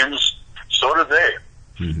dreams. So did they.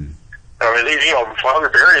 I mean, you know, Father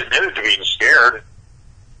Barry admitted to being scared.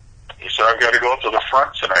 He said, I've got to go up to the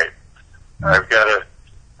front tonight. I've got to,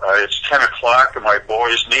 it's 10 o'clock and my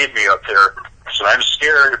boys need me up there. I said, I'm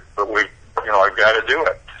scared, but I've got to do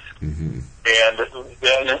it. And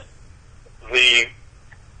then the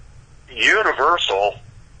universal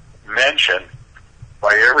mention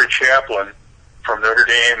by every chaplain from Notre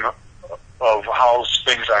Dame of how's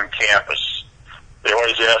things on campus. They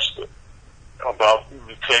always ask about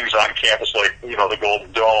things on campus, like, you know, the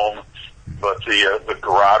Golden Dome, but the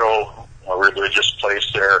grotto, a religious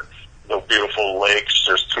place there, the beautiful lakes.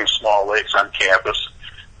 There's 2 small lakes on campus.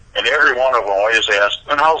 And every one of them always asks,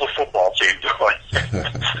 and how's the football team doing?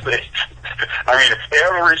 I mean,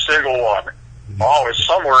 every single one. Always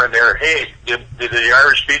somewhere in there, hey, did the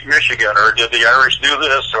Irish beat Michigan, or did the Irish do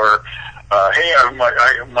this, or hey,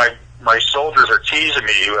 my soldiers are teasing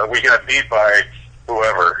me, we got beat by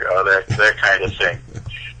whoever, that kind of thing.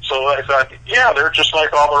 So I thought, yeah, they're just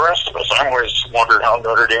like all the rest of us. I always wondered how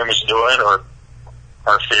Notre Dame is doing, or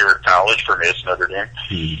our favorite college for me is Notre Dame.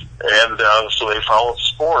 And so they followed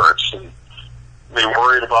sports, and they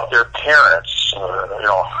worried about their parents. You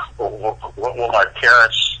know, what will my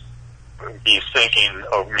parents be thinking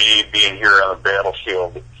of me being here on the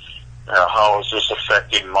battlefield? How is this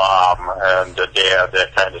affecting mom and dad,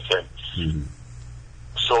 that kind of thing.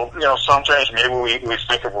 So, you know, sometimes maybe we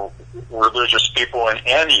think of religious people in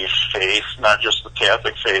any faith, not just the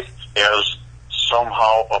Catholic faith, as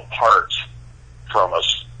somehow apart from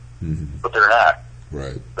us. But they're not.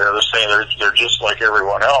 Right. They're the same. They're just like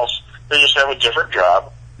everyone else. They just have a different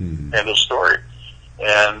job. End of story.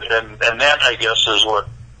 And that, I guess, is what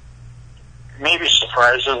maybe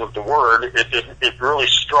surprises with the word. It really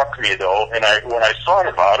struck me, though, and when I thought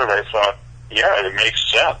about it, I thought, yeah, it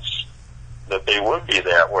makes sense that they would be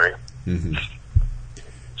that way.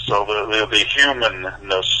 So the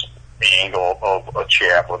humanness angle of a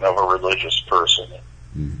chaplain, of a religious person.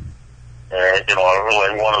 And, you know,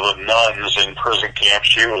 like one of the nuns in prison camp,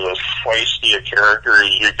 she was as feisty a character as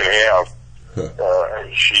you could have.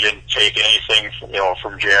 She didn't take anything,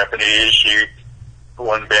 from Japanese. She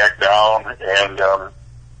went back down, and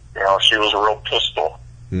she was a real pistol.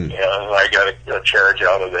 And I got a charge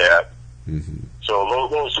out of that. So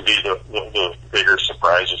those would be the bigger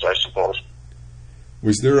surprises, I suppose.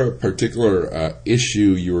 Was there a particular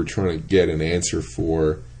issue you were trying to get an answer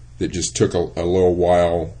for that just took a little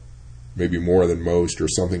while, maybe more than most, or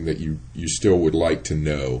something that you still would like to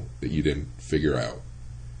know that you didn't figure out?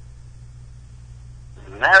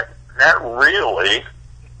 Not really.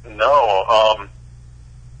 No.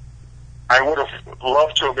 I would have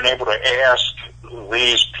loved to have been able to ask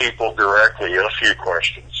these people directly a few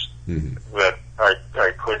questions that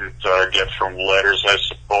I couldn't get from letters, I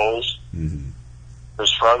suppose.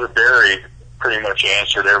 Because Father Barry pretty much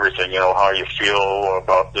answered everything, how you feel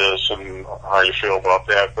about this and how you feel about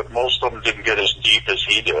that, but most of them didn't get as deep as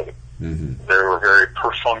he did. They were very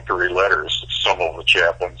perfunctory letters, some of the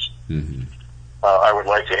chaplains. I would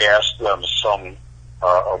like to ask them some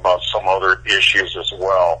about some other issues as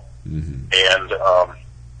well, and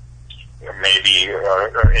maybe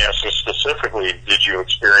ask us specifically, did you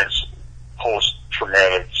experience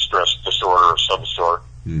post-traumatic stress disorder of some sort?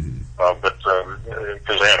 But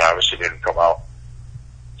because that obviously didn't come out.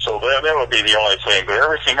 So that would be the only thing. But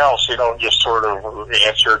everything else, just sort of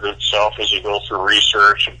answered itself as you go through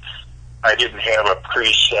research. And I didn't have a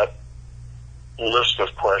preset list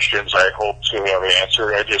of questions I hope to have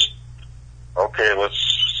answered. I just, okay,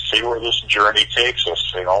 let's see where this journey takes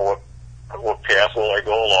us. What path will I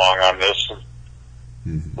go along on this?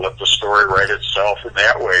 let the story write itself in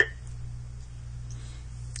that way.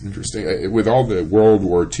 Interesting. With all the World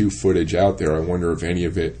War II footage out there, I wonder if any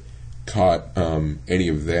of it caught any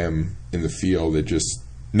of them in the field that just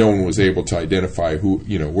no one was able to identify who,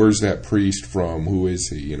 where's that priest from? Who is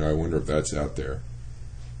he? I wonder if that's out there.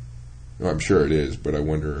 Well, I'm sure it is, but I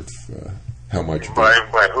wonder if how much. By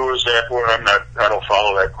who is that? Well, I don't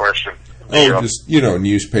follow that question. Just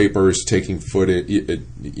newspapers taking footage,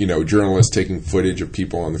 journalists taking footage of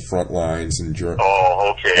people on the front lines and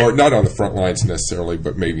okay, or not on the front lines necessarily,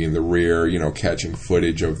 but maybe in the rear, catching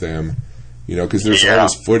footage of them, because there's all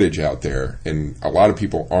this footage out there, and a lot of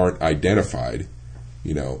people aren't identified,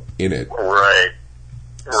 in it. Right.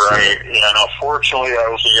 And unfortunately, I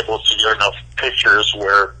was able to get enough pictures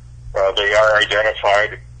where they are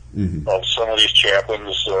identified. Of some of these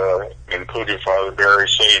chaplains, including Father Barry,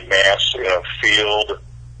 saying Mass in a field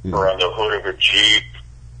or on the hood of a Jeep,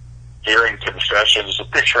 hearing confessions. The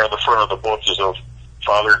picture on the front of the book is of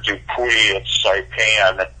Father Dupuis at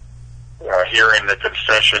Saipan, hearing the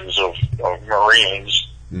confessions of Marines.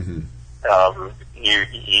 There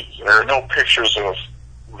are no pictures of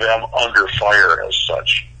them under fire as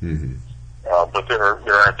such. But there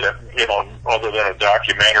aren't that, other than a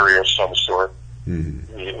documentary of some sort.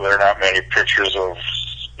 There are not many pictures of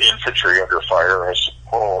infantry under fire, I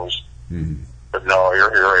suppose. But no, you're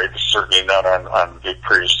right. Certainly not on the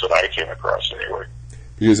priests that I came across, anyway.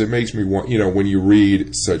 Because it makes me want, when you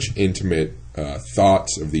read such intimate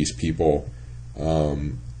thoughts of these people,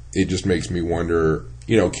 it just makes me wonder,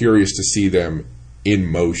 curious to see them in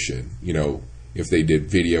motion, if they did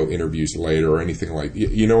video interviews later or anything like,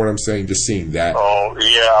 you know what I'm saying? Just seeing that. Oh,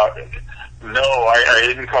 yeah. No, I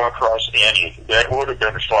didn't come across any. That would have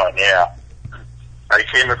been fun, yeah. I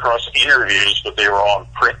came across interviews, but they were all in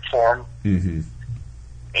print form. And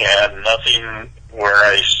nothing where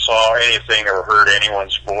I saw anything or heard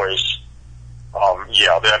anyone's voice.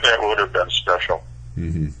 That would have been special.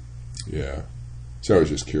 Yeah. So I was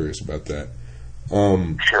just curious about that.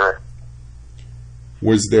 Sure.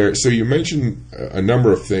 Was there, so you mentioned a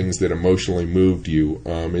number of things that emotionally moved you.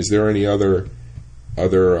 Is there any other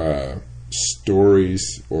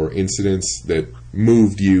stories or incidents that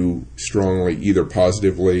moved you strongly, either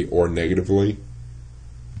positively or negatively?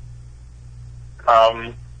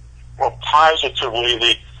 Well,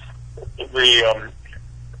 positively, the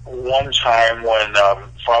one time when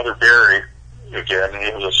Father Barry, again,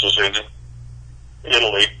 this was in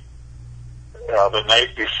Italy, the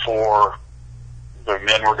night before the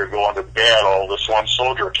men were to go into battle, this one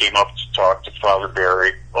soldier came up to talk to Father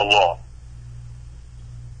Barry alone.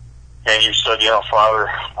 And he said, Father,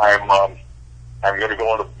 I'm going to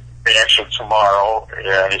go into action tomorrow.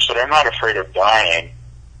 And he said, I'm not afraid of dying.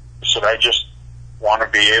 He said, I just want to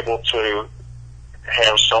be able to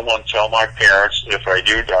have someone tell my parents, if I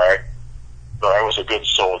do die, that I was a good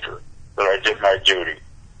soldier, that I did my duty.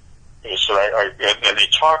 He said, and he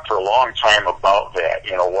talked for a long time about that,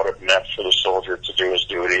 what it meant for the soldier to do his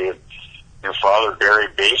duty. And Father Barry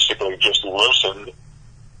basically just listened.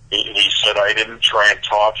 He said, I didn't try and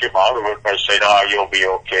talk him out of it by saying, you'll be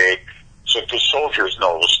okay. So the soldiers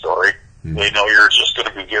know the story. They know you're just going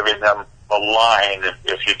to be giving them a line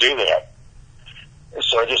if you do that. And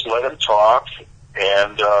so I just let him talk,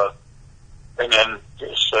 and then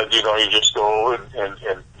said, you just go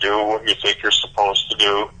and do what you think you're supposed to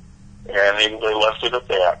do. And they left it at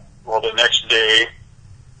that. Well, the next day,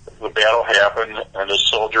 the battle happened, and the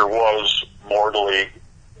soldier was mortally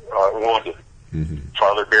wounded.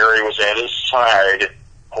 Father Barry was at his side,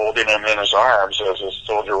 holding him in his arms as the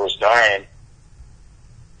soldier was dying.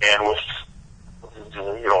 And with,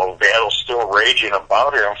 the battle still raging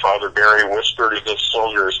about him, Father Barry whispered in the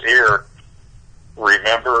soldier's ear,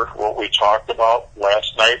 remember what we talked about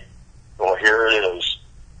last night? Well, here it is.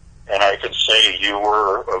 And I can say you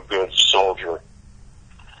were a good soldier.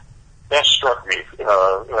 That struck me.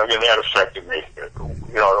 That affected me.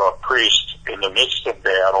 A priest in the midst of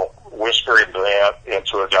battle, whispering that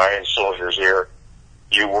into a dying soldier's ear,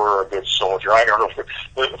 you were a good soldier. I don't know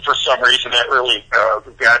if for some reason that really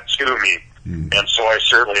got to me. And so I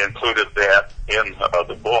certainly included that in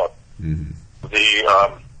the book.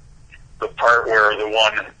 The part where the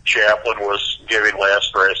one chaplain was giving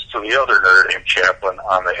last rites to the other Notre Dame chaplain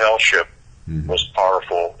on the hell ship was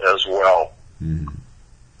powerful as well.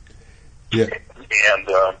 Yeah. And,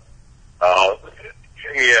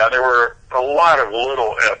 there were a lot of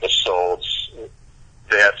little episodes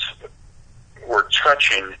that were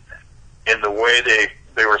touching in the way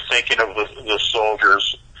they were thinking of the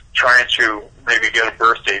soldiers, trying to maybe get a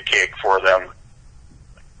birthday cake for them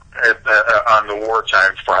on the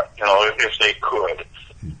wartime front, if they could.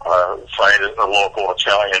 find a local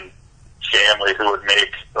Italian family who would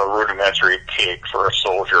make a rudimentary cake for a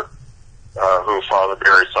soldier who Father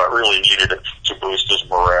Barry thought really needed it to boost his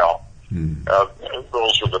morale.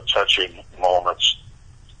 Those were the touching moments.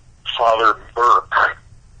 Father Burke,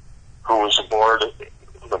 who was aboard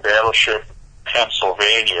the battleship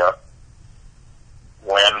Pennsylvania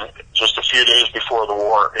when, just a few days before the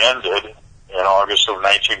war ended, in August of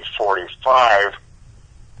 1945,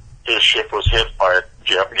 his ship was hit by a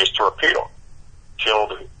Japanese torpedo,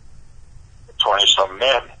 killed 20-some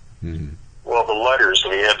men. Well, the letters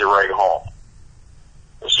that he had to write home,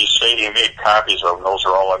 as he said, he made copies of them. Those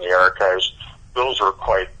are all in the archives. Those are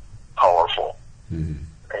quite powerful. You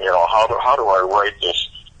know, how do I write this?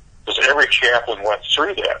 Because every chaplain went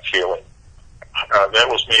through that feeling. That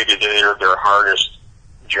was maybe their hardest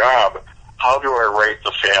job. How do I write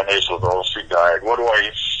the families of those who died? What do I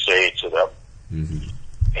say to them?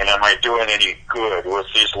 And am I doing any good with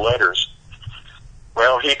these letters?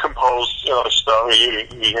 Well, he composed stuff.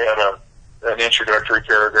 He had an introductory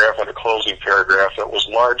paragraph and a closing paragraph that was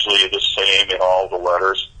largely the same in all the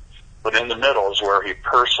letters. But in the middle is where he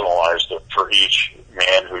personalized it for each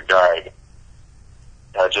man who died,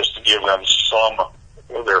 just to give them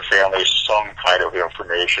their families some kind of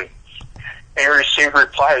information. And he received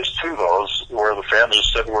replies to those where the families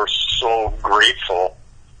said, "We're so grateful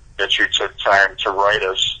that you took time to write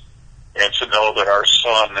us and to know that our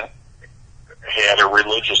son had a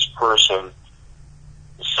religious person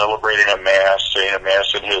celebrating a mass, saying a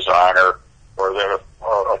mass in his honor, or that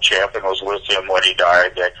a chaplain was with him when he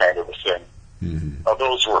died," that kind of a thing.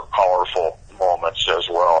 Those were powerful moments as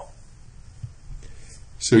well.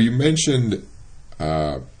 So you mentioned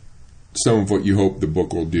some of what you hope the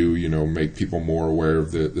book will do, you know, make people more aware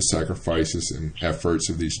of the sacrifices and efforts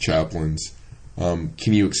of these chaplains.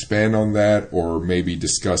 Can you expand on that, or maybe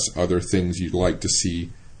discuss other things you'd like to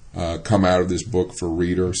see come out of this book for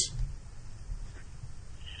readers?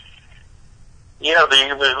 Yeah,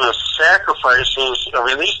 the sacrifices, I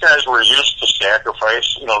mean, these guys were used to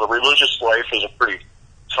sacrifice. You know, the religious life is a pretty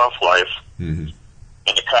tough life. And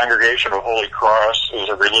the Congregation of Holy Cross is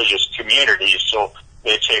a religious community, so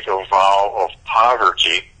they take a vow of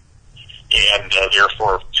poverty and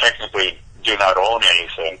therefore technically do not own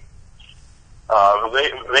anything.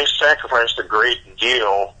 They sacrificed a great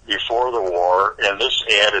deal before the war, and this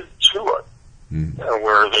added to it,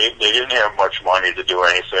 where they didn't have much money to do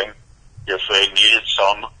anything. If they needed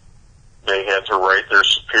some, they had to write their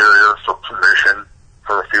superior for permission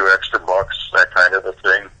for a few extra bucks, that kind of a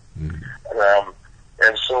thing.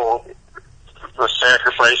 And so the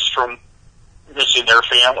sacrifice from missing their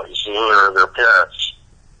families, their parents,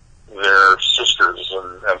 their sisters,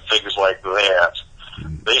 and things like that,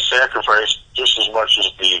 they sacrificed just as much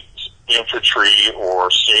as the infantry or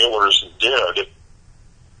sailors did.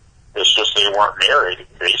 It's just they weren't married,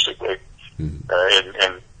 basically.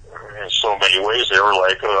 And in so many ways, they were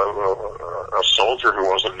like a soldier who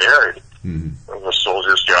wasn't married. The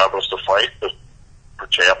soldier's job was to fight, but the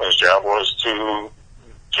chaplain's job was to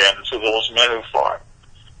tend to those men who fought.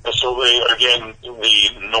 And so the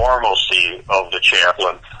normalcy of the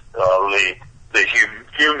chaplain, the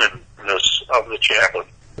humanness of the chaplain.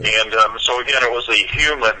 And so again, it was the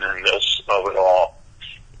humanness of it all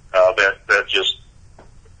that just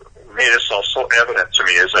made itself so evident to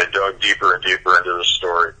me as I dug deeper and deeper into the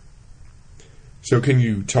story. So can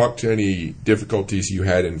you talk to any difficulties you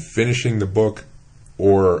had in finishing the book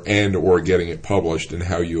or getting it published, and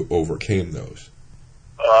how you overcame those?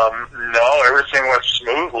 No, everything went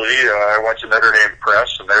smoothly. I went to Notre Dame Press,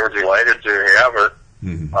 and they were delighted to have it.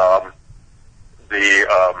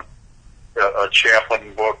 A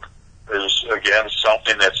chaplain book is, again,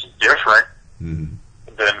 something that's different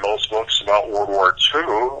than most books about World War II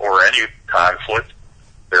or any conflict.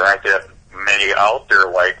 There aren't that many out there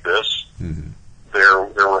like this. There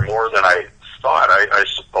were more than I thought, I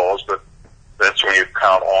suppose, but that's when you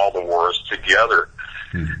count all the wars together.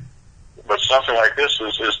 But something like this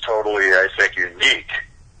is totally, I think, unique.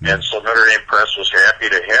 And so Notre Dame Press was happy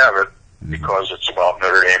to have it because it's about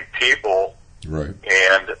Notre Dame people, right,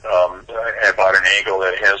 and about an angle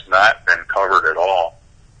that has not been covered at all.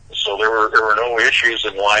 So there were no issues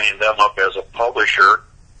in lining them up as a publisher,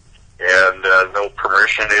 and no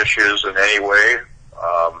permission issues in any way.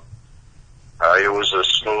 It was as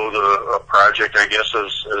smooth a project, I guess,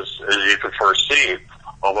 as you could foresee.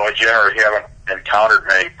 Although I generally haven't encountered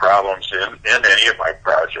many problems in any of my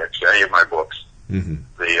projects, any of my books.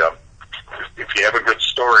 If you have a good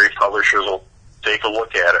story, publishers will take a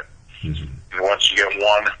look at it. And once you get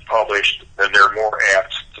one published, then they're more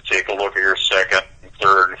apt to take a look at your second, and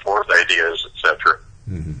third, and fourth ideas, etc.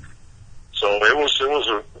 So it was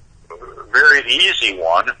a very easy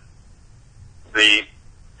one. It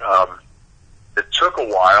took a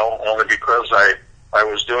while, only because I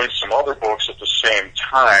was doing some other books at the same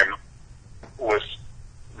time with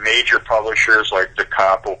major publishers like the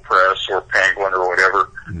Capo Press or Penguin or whatever.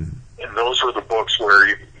 Mm-hmm. And those were the books where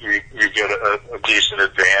you get a decent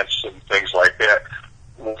advance and things like that.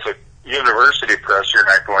 With the university press, you're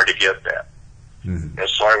not going to get that. Mm-hmm. And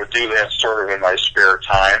so I would do that sort of in my spare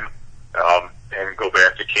time, and go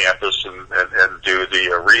back to campus and do the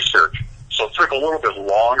research. So it took a little bit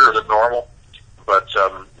longer than normal, but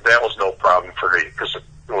that was no problem for me because it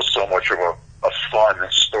was so much of a fun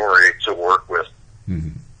story to work with.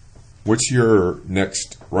 Mm-hmm. What's your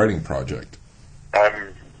next writing project?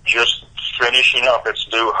 I'm just finishing up. It's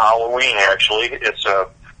due Halloween, actually. It's the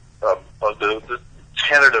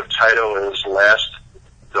tentative title is Last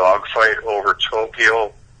Dogfight Over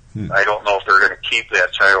Tokyo. I don't know if they're going to keep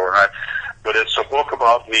that title or not, but it's a book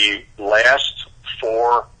about the last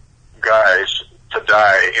 4 guys to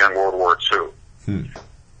die in World War II.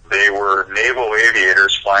 They were naval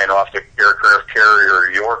aviators flying off the aircraft carrier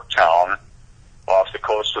Yorktown off the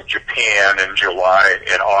coast of Japan in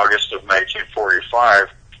August of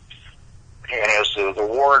 1945. And as the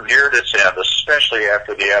war neared its end, especially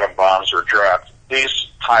after the atom bombs were dropped, these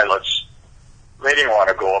pilots, they didn't want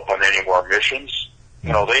to go up on any more missions.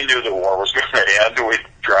 You know, they knew the war was going to end. We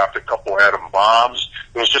dropped a couple atom bombs.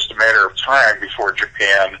 It was just a matter of time before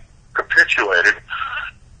Japan capitulated,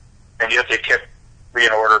 and yet they kept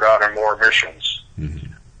being ordered out on more missions.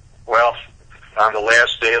 Mm-hmm. Well, on the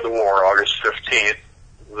last day of the war, August 15th,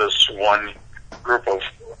 this one group of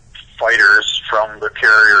fighters from the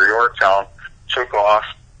carrier Yorktown took off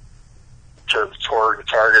toward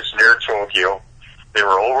targets near Tokyo. They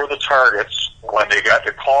were over the targets when they got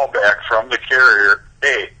the call back from the carrier,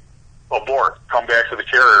 hey, abort, come back to the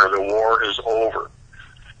carrier, the war is over.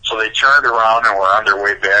 So they turned around and were on their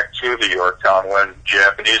way back to the Yorktown when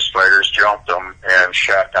Japanese fighters jumped them and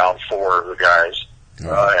shot down 4 of the guys,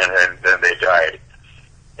 and then they died.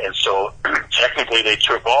 And so technically they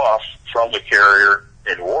took off from the carrier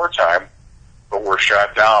in wartime, but were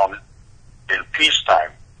shot down in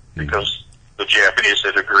peacetime because the Japanese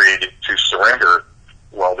had agreed to surrender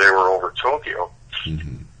while they were over Tokyo.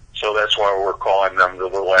 Mm-hmm. So that's why we're calling them the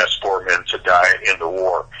last 4 men to die in the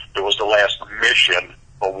war. It was the last mission,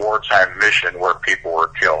 a wartime mission where people were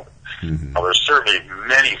killed. Mm-hmm. Now, there's certainly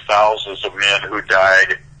many thousands of men who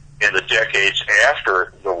died in the decades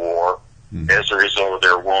after the war as a result of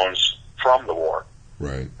their wounds from the war.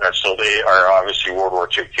 Right. And so they are obviously World War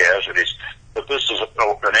II casualties. But this is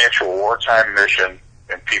an actual wartime mission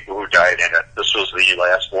and people who died in it. This was the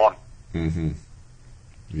last one. Mm-hmm.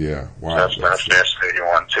 Yeah, wow. That's a fascinating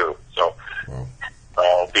one, too. So wow.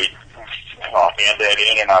 I'll hand that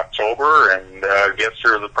in October and get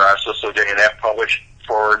through the process of getting that published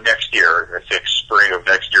for next year. I think spring of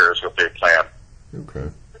next year is what they plan. Okay.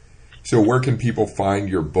 So where can people find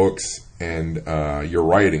your books and your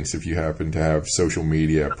writings if you happen to have social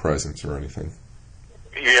media presence or anything?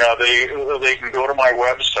 Yeah, they can go to my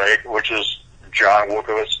website, which is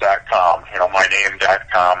johnwukovits.com,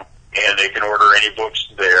 myname.com, and they can order any books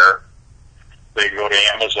there. They can go to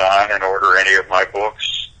Amazon and order any of my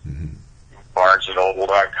books,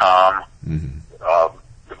 BarnesandNoble.com,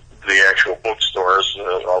 the actual bookstores,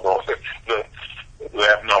 although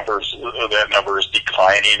that number is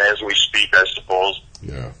declining as we speak, I suppose.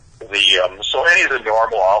 Yeah. So any of the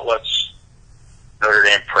normal outlets, Notre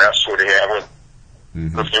Dame Press would have it.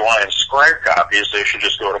 If they want to inscribe copies, they should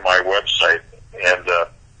just go to my website, and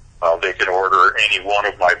they can order any one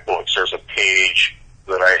of my books. There's a page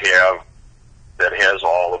that I have that has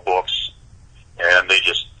all the books, and they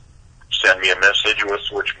just send me a message with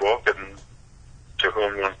which book and to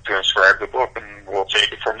whom to inscribe the book, and we'll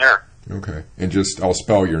take it from there. Okay. And I'll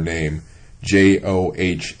spell your name,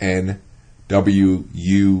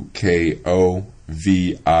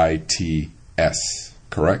 JOHNWUKOVITS,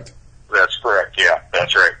 correct? That's correct, yeah,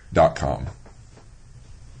 that's right. .com.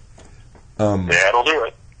 That'll do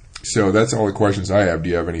it. So that's all the questions I have. Do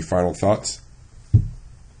you have any final thoughts? No,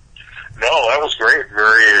 that was great.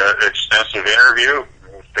 Very extensive interview.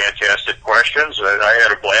 Fantastic questions. I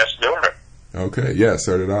had a blast doing it. Okay, yeah,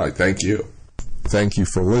 so did I. Thank you. Thank you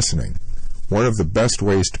for listening. One of the best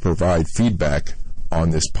ways to provide feedback on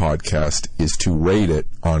this podcast is to rate it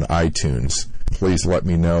on iTunes. Please let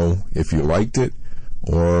me know if you liked it,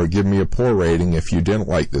 or give me a poor rating if you didn't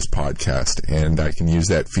like this podcast, and I can use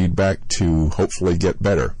that feedback to hopefully get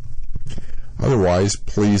better. Otherwise,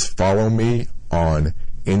 please follow me on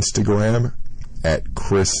Instagram at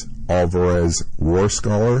Chris Alvarez War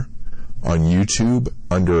Scholar, on YouTube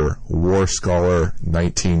under War Scholar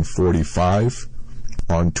 1945,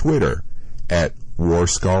 on Twitter at War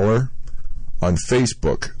Scholar, on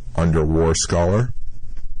Facebook under War Scholar,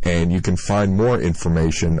 and you can find more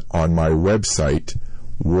information on my website,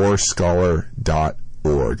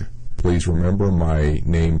 warscholar.org. Please remember my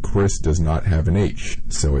name, Chris, does not have an H,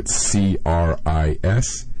 so it's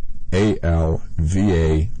CRISALVAREZ.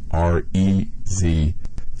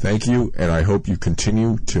 Thank you, and I hope you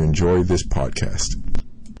continue to enjoy this podcast.